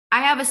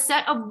 I have a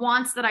set of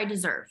wants that I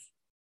deserve.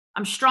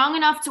 I'm strong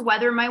enough to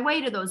weather my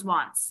way to those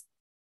wants.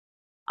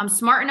 I'm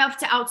smart enough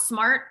to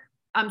outsmart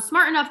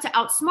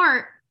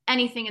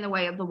anything in the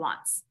way of the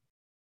wants.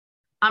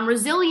 I'm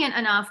resilient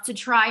enough to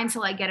try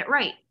until I get it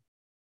right.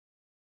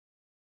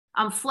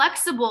 I'm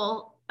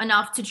flexible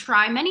enough to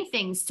try many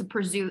things to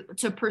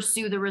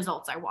pursue the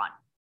results I want.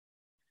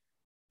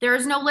 There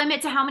is no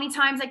limit to how many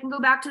times I can go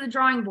back to the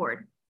drawing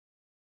board.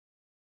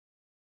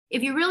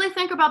 If you really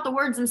think about the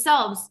words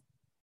themselves,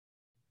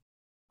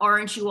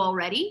 aren't you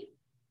already?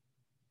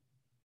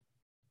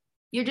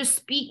 You're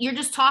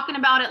just talking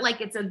about it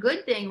like it's a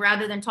good thing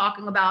rather than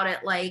talking about it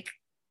like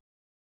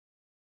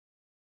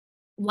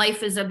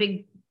life is a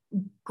big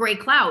gray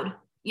cloud,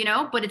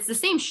 but it's the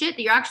same shit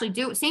that you're actually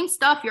doing, same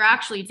stuff you're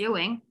actually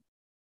doing.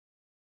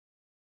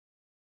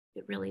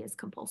 It really is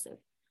compulsive.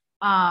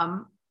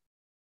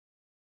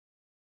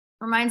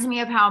 Reminds me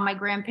of how my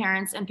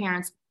grandparents and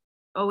parents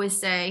always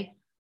say,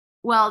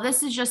 well,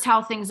 this is just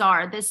how things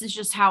are. This is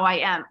just how I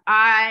am.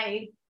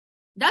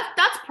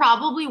 That's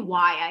probably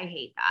why I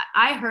hate that.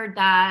 I've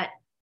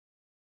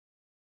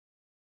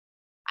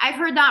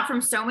heard that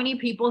from so many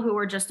people who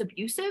are just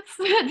abusive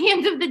at the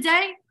end of the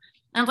day.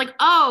 And I was like,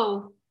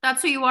 oh,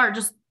 that's who you are,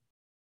 just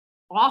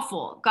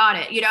awful. Got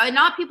it. And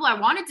not people I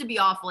wanted to be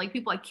awful, like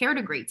people I cared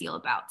a great deal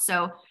about.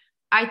 So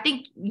I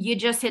think you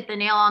just hit the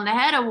nail on the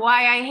head of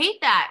why I hate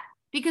that,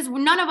 because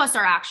none of us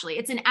are actually.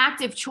 It's an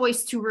active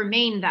choice to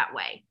remain that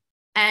way.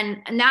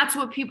 And that's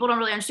what people don't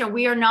really understand.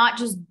 We are not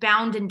just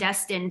bound and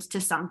destined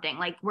to something.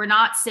 Like, we're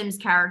not Sims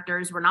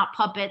characters. We're not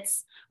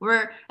puppets.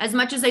 We're, as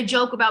much as I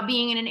joke about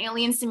being in an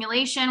alien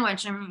simulation,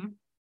 which I'm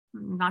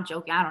not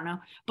joking, I don't know.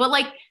 But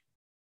like,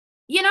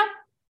 we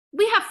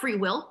have free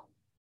will.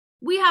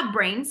 We have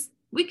brains.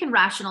 We can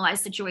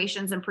rationalize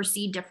situations and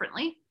proceed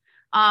differently.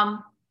 I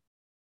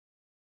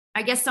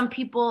guess some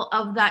people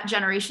of that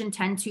generation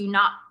tend to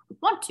not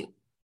want to.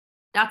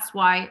 That's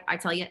why I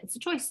tell you it's a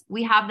choice.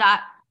 We have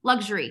that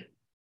luxury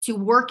to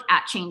work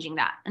at changing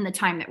that in the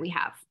time that we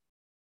have.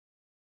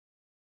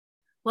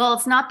 Well,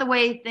 it's not the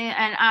way,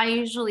 and I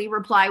usually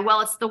reply,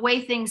 well, it's the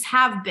way things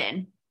have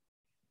been.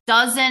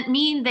 Doesn't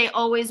mean they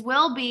always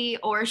will be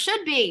or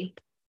should be.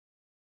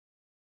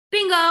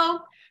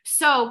 Bingo.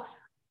 So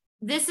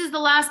this is the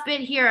last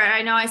bit here.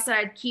 I know I said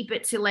I'd keep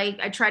it to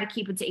I try to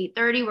keep it to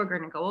 8:30. We're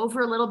going to go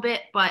over a little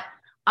bit, but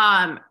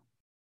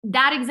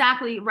that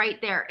exactly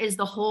right there is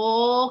the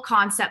whole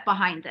concept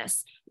behind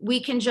this. We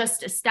can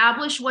just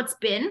establish what's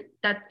been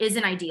that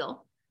isn't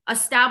ideal,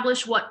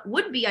 establish what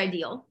would be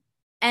ideal,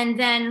 and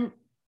then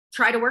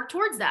try to work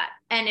towards that.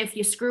 And if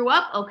you screw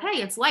up,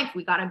 okay, it's life.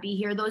 We got to be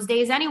here those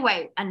days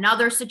anyway.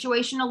 Another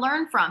situation to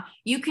learn from.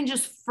 You can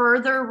just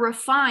further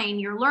refine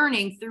your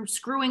learning through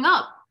screwing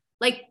up.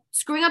 Like,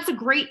 screwing up's a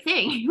great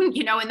thing,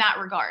 in that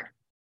regard,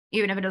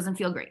 even if it doesn't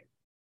feel great.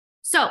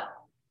 So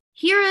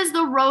here is the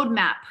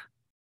roadmap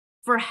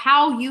for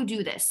how you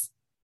do this,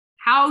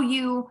 how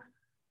you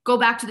go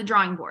back to the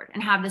drawing board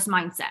and have this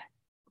mindset,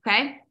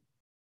 okay?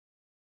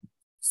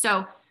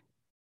 So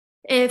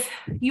if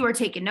you are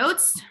taking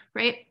notes,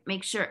 right,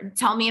 make sure,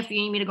 tell me if you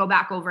need me to go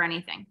back over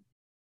anything.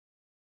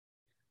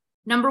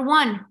 Number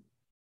 1,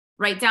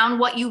 write down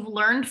what you've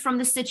learned from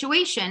the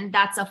situation.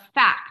 That's a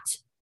fact.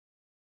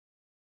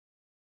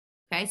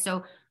 Okay,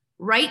 so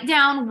write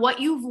down what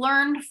you've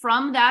learned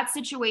from that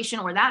situation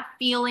or that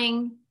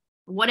feeling,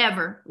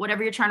 whatever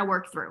you're trying to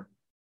work through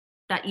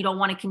that you don't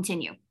want to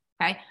continue.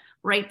 Okay,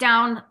 write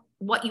down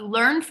what you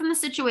learned from the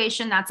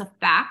situation. That's a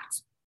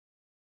fact.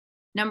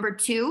 Number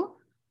 2,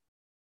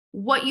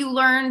 what you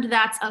learned,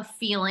 that's a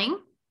feeling,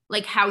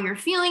 like how you're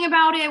feeling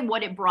about it,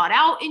 what it brought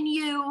out in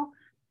you.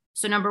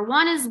 So number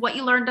 1 is what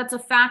you learned, that's a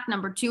fact.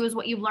 Number 2 is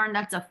what you've learned,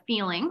 that's a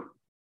feeling.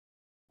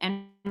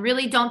 And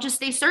really don't just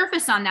stay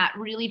surface on that.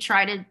 Really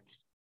try to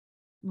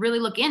really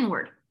look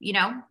inward.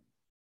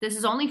 This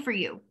is only for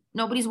you.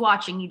 Nobody's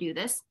watching you do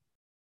this,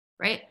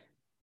 right?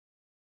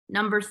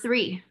 Number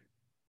 3,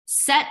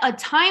 set a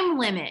time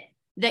limit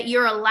that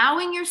you're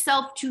allowing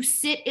yourself to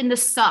sit in the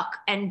suck,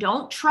 and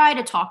don't try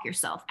to talk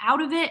yourself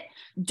out of it.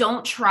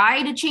 Don't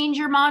try to change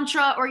your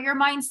mantra or your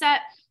mindset.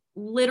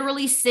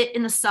 Literally sit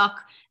in the suck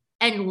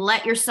and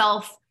let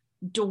yourself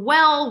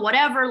dwell,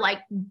 whatever, like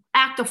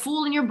act a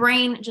fool in your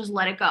brain. Just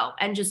let it go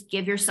and just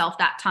give yourself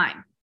that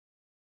time.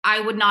 I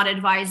would not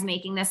advise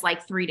making this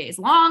like 3 days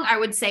long. I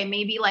would say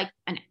maybe like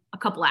a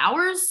couple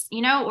hours,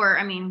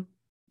 or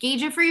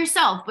gauge it for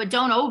yourself, but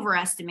don't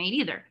overestimate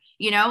either,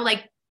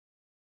 like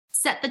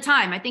set the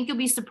time. I think you'll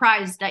be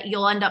surprised that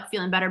you'll end up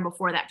feeling better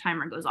before that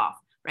timer goes off,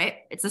 right?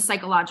 It's a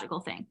psychological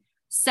thing.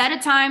 Set a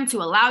time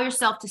to allow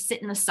yourself to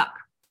sit in the suck,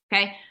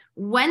 okay?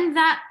 When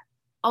that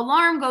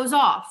alarm goes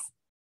off,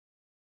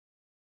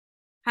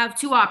 have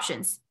 2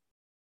 options,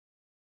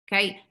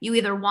 okay? You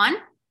either, 1,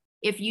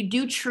 if you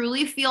do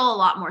truly feel a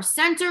lot more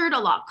centered, a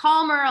lot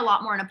calmer, a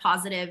lot more in a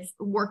positive,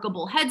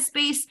 workable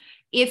headspace,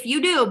 if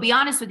you do, be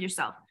honest with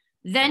yourself.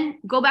 Then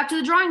go back to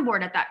the drawing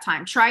board at that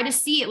time. Try to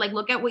see it, like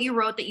look at what you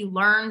wrote that you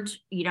learned,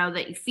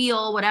 that you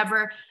feel,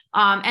 whatever.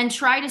 And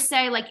try to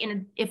say, like,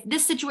 if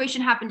this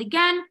situation happened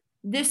again,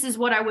 this is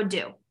what I would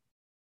do.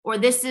 Or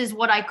this is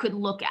what I could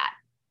look at.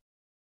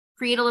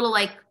 Create a little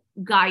like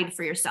guide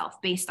for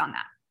yourself based on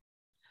that.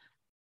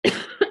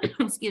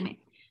 Excuse me.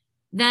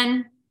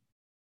 Then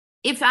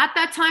if at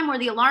that time where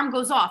the alarm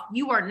goes off,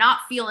 you are not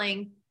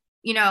feeling,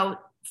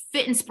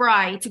 fit and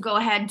spry to go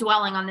ahead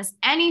dwelling on this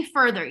any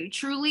further, you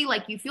truly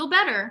you feel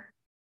better,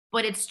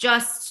 but it's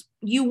just,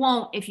 you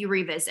won't if you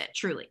revisit,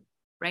 truly,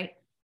 right?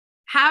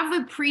 Have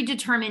a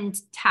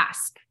predetermined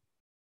task.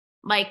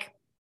 Like,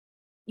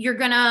 you're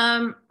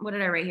gonna, what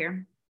did I write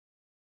here?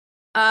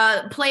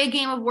 Play a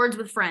game of words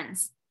with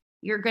friends.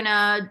 You're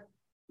gonna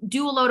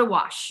do a load of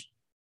wash,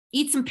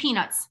 eat some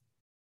peanuts,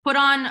 put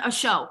on a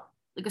show,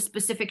 like a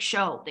specific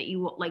show that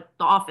you like,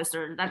 The Office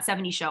or that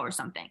 70s show or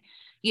something,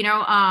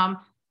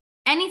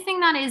 anything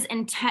that is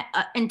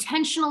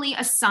intentionally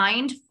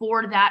assigned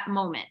for that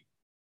moment.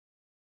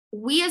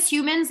 We as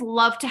humans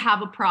love to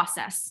have a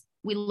process.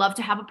 We love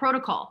to have a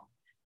protocol.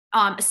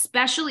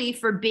 especially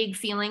for big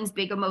feelings,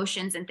 big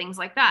emotions, and things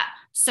like that.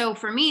 So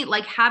for me,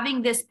 like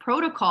having this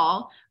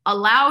protocol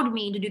allowed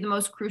me to do the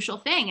most crucial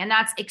thing, and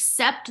that's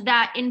accept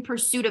that in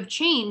pursuit of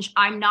change,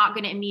 I'm not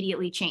going to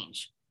immediately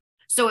change.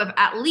 So if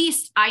at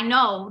least I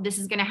know this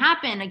is going to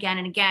happen again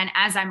and again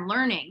as I'm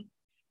learning,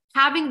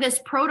 having this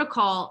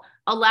protocol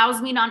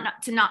allows me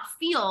to not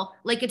feel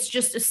like it's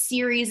just a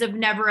series of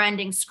never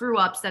ending screw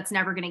ups that's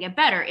never going to get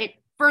better. It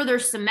further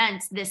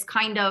cements this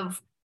kind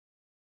of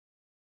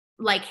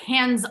like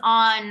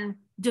hands-on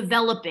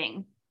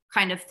developing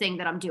kind of thing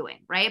that I'm doing,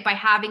 right? By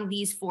having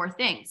these four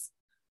things.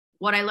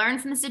 What I learned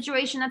from the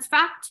situation, that's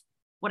fact.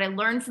 What I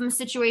learned from the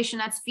situation,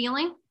 that's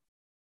feeling.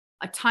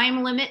 A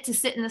time limit to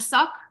sit in the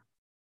suck.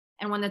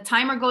 And when the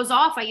timer goes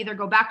off, I either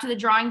go back to the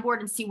drawing board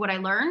and see what I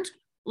learned,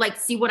 like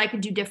see what I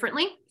could do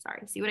differently.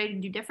 See what I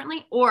could do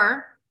differently,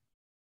 or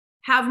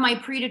have my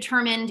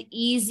predetermined,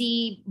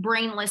 easy,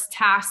 brainless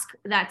task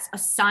that's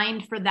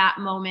assigned for that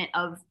moment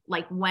of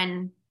like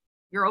when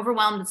you're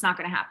overwhelmed, it's not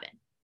going to happen.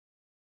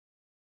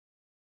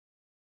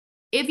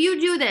 If you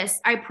do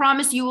this, I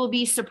promise you will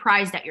be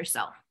surprised at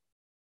yourself.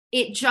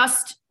 It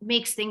just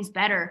makes things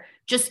better.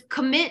 Just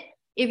commit.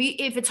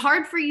 If it's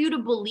hard for you to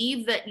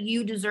believe that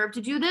you deserve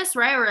to do this,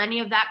 right? Or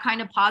any of that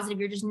kind of positive,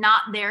 you're just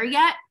not there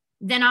yet,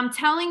 then I'm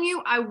telling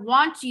you, I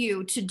want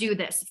you to do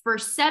this for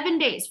 7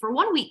 days, for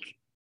 1 week.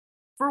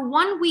 For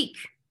 1 week,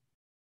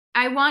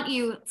 I want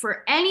you,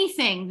 for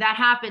anything that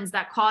happens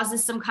that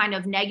causes some kind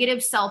of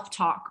negative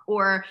self-talk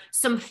or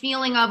some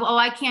feeling of, oh,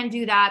 I can't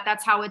do that.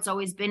 That's how it's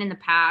always been in the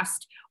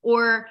past.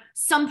 Or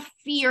some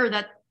fear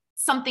that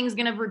something's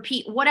going to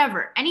repeat,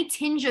 whatever, any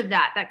tinge of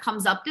that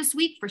comes up this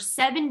week for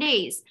 7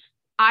 days,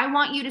 I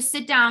want you to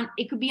sit down.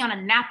 It could be on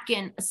a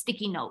napkin, a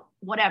sticky note,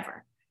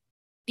 whatever.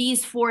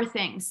 These four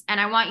things. And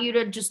I want you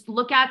to just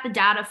look at the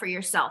data for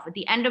yourself. At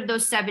the end of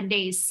those 7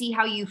 days, see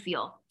how you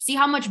feel. See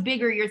how much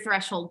bigger your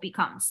threshold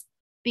becomes.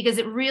 Because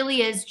it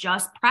really is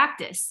just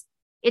practice.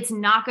 It's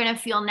not going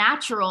to feel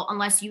natural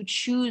unless you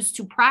choose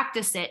to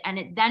practice it, and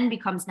it then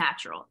becomes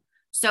natural.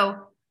 So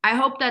I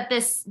hope that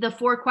the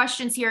 4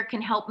 questions here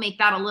can help make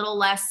that a little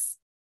less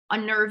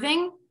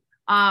unnerving.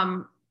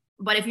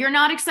 But if you're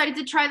not excited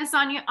to try this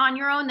on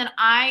your own, then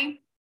I,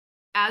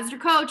 as your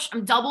coach,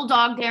 I'm double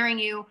dog daring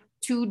you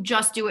to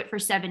just do it for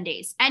 7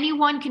 days.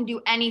 Anyone can do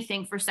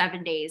anything for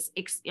 7 days.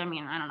 I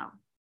mean, I don't know.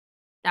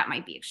 That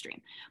might be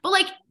extreme. But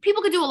like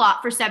people could do a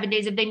lot for 7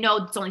 days if they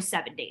know it's only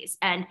 7 days.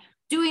 And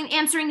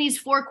answering these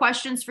 4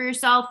 questions for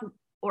yourself,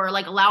 or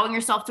like allowing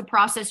yourself to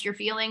process your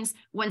feelings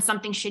when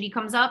something shitty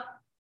comes up,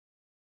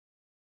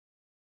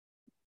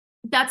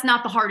 that's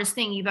not the hardest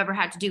thing you've ever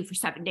had to do for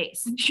 7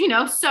 days,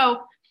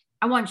 So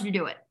I want you to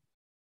do it.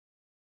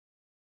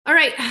 All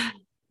right.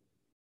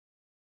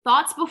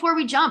 Thoughts before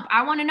we jump.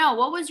 I want to know,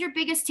 what was your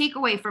biggest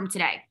takeaway from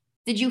today?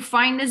 Did you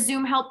find this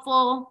Zoom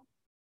helpful?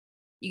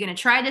 You're going to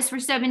try this for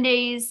 7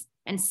 days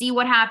and see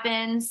what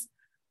happens.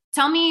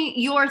 Tell me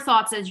your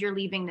thoughts as you're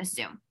leaving this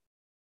Zoom.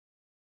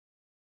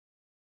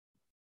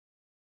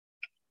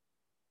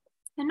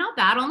 And not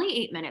bad, only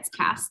 8 minutes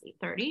past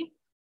 8:30.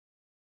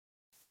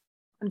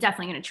 I'm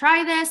definitely going to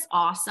try this.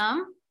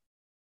 Awesome.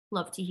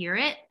 Love to hear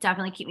it.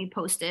 Definitely keep me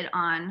posted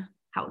on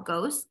how it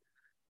goes.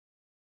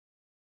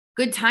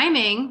 Good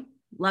timing.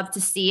 Love to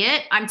see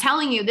it. I'm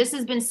telling you, this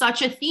has been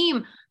such a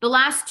theme the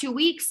last 2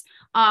 weeks.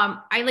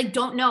 I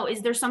don't know.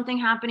 Is there something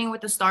happening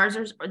with the stars?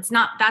 Or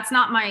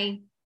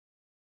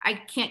I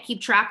can't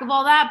keep track of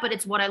all that, but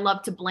it's what I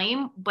love to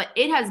blame. But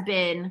it has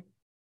been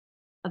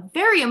a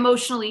very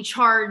emotionally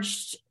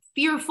charged,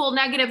 fearful,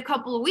 negative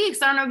couple of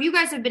weeks. I don't know if you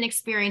guys have been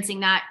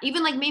experiencing that,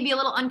 even like maybe a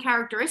little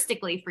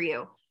uncharacteristically for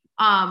you.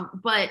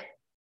 But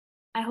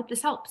I hope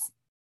this helps.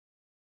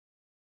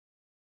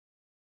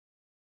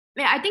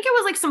 Yeah, I think it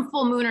was like some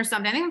full moon or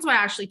something. I think that's what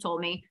Ashley told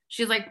me.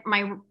 She's like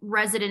my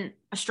resident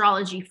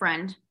astrology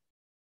friend.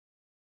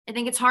 I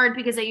think it's hard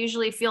because I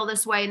usually feel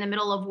this way in the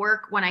middle of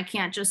work when I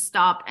can't just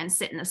stop and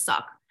sit in the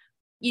suck.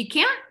 You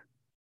can't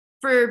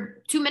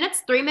for 2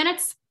 minutes, 3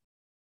 minutes,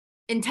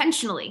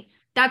 intentionally.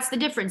 That's the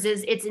difference,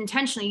 is it's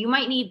intentionally. You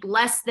might need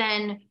less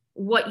than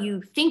what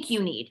you think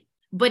you need,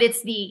 but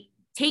it's the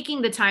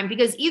taking the time,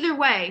 because either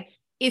way,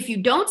 if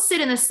you don't sit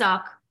in the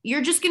suck,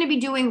 you're just going to be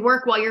doing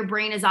work while your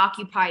brain is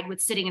occupied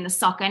with sitting in the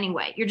suck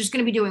anyway. You're just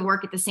going to be doing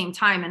work at the same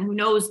time, and who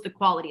knows the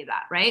quality of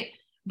that, right?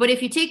 But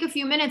if you take a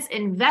few minutes,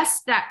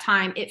 invest that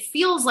time, it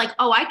feels like,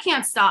 oh, I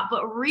can't stop.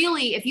 But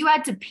really, if you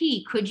had to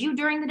pee, could you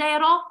during the day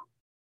at all?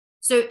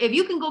 So if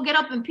you can go get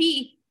up and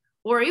pee,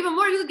 or even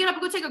more, you could get up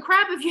and go take a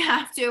crap if you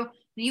have to,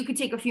 you could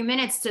take a few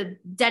minutes to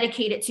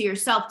dedicate it to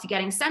yourself, to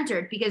getting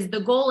centered, because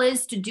the goal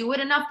is to do it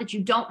enough that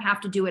you don't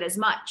have to do it as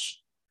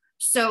much.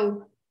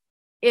 So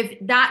if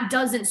that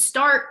doesn't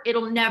start,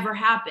 it'll never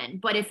happen.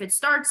 But if it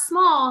starts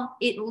small,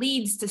 it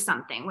leads to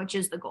something, which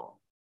is the goal,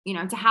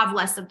 to have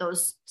less of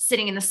those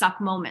sitting in the suck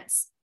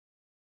moments.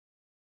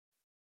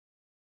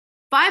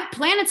 5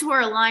 planets were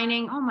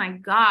aligning. Oh my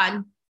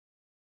God.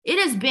 It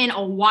has been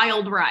a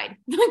wild ride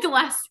like the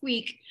last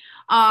week.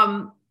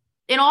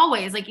 In all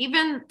ways, like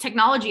even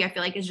technology, I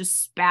feel like is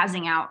just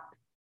spazzing out.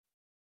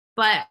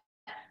 But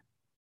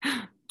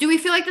Do we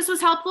feel like this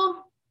was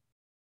helpful?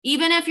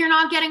 Even if you're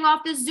not getting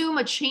off this Zoom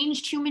a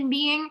changed human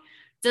being,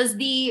 does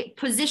the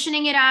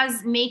positioning it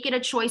as make it a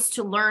choice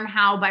to learn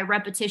how by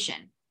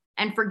repetition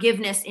and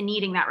forgiveness in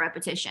needing that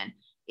repetition?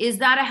 Is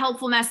that a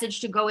helpful message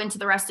to go into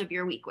the rest of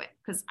your week with?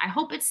 Because I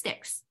hope it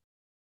sticks.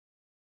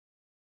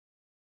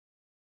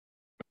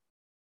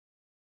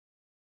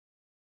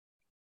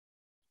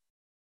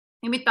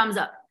 Give me a thumbs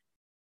up.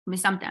 Give me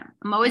something.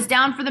 I'm always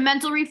down for the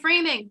mental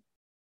reframing.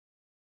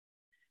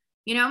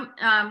 You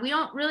know, we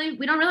don't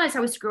realize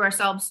how we screw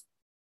ourselves.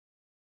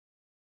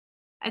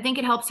 I think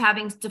it helps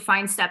having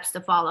defined steps to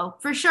follow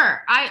for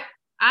sure.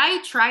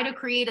 I try to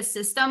create a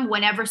system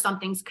whenever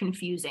something's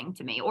confusing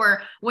to me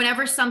or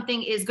whenever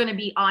something is going to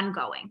be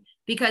ongoing,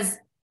 because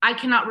I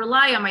cannot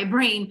rely on my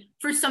brain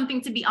for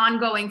something to be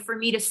ongoing for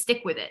me to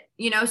stick with it,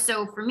 you know?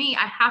 So for me,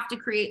 I have to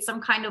create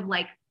some kind of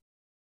like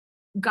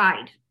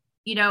guide,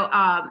 you know,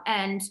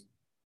 and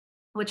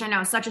which I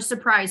know is such a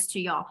surprise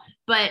to y'all,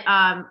 but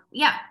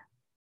yeah,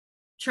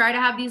 try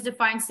to have these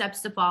defined steps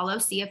to follow,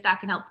 see if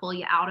that can help pull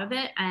you out of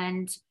it.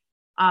 And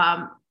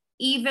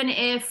even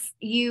if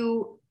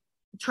you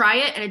try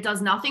it and it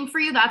does nothing for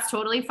you, that's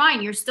totally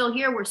fine. You're still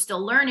here. We're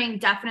still learning.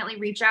 Definitely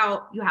reach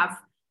out. You have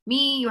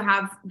me, you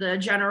have the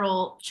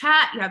general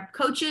chat, you have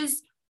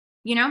coaches,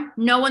 you know,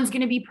 no one's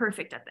going to be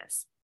perfect at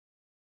this.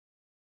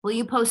 Will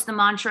you post the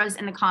mantras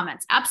in the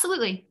comments?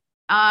 Absolutely.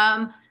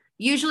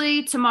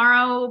 Usually by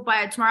tomorrow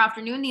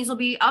afternoon, these will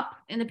be up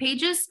in the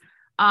pages.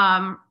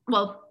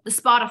 Well, the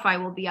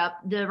Spotify will be up.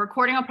 The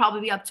recording will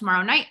probably be up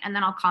tomorrow night, and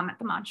then I'll comment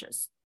the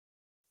mantras.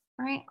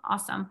 All right,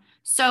 awesome.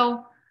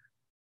 So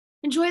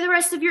enjoy the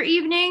rest of your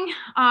evening.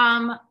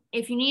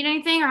 If you need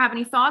anything or have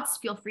any thoughts,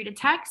 feel free to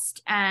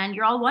text, and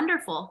you're all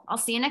wonderful. I'll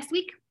see you next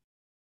week.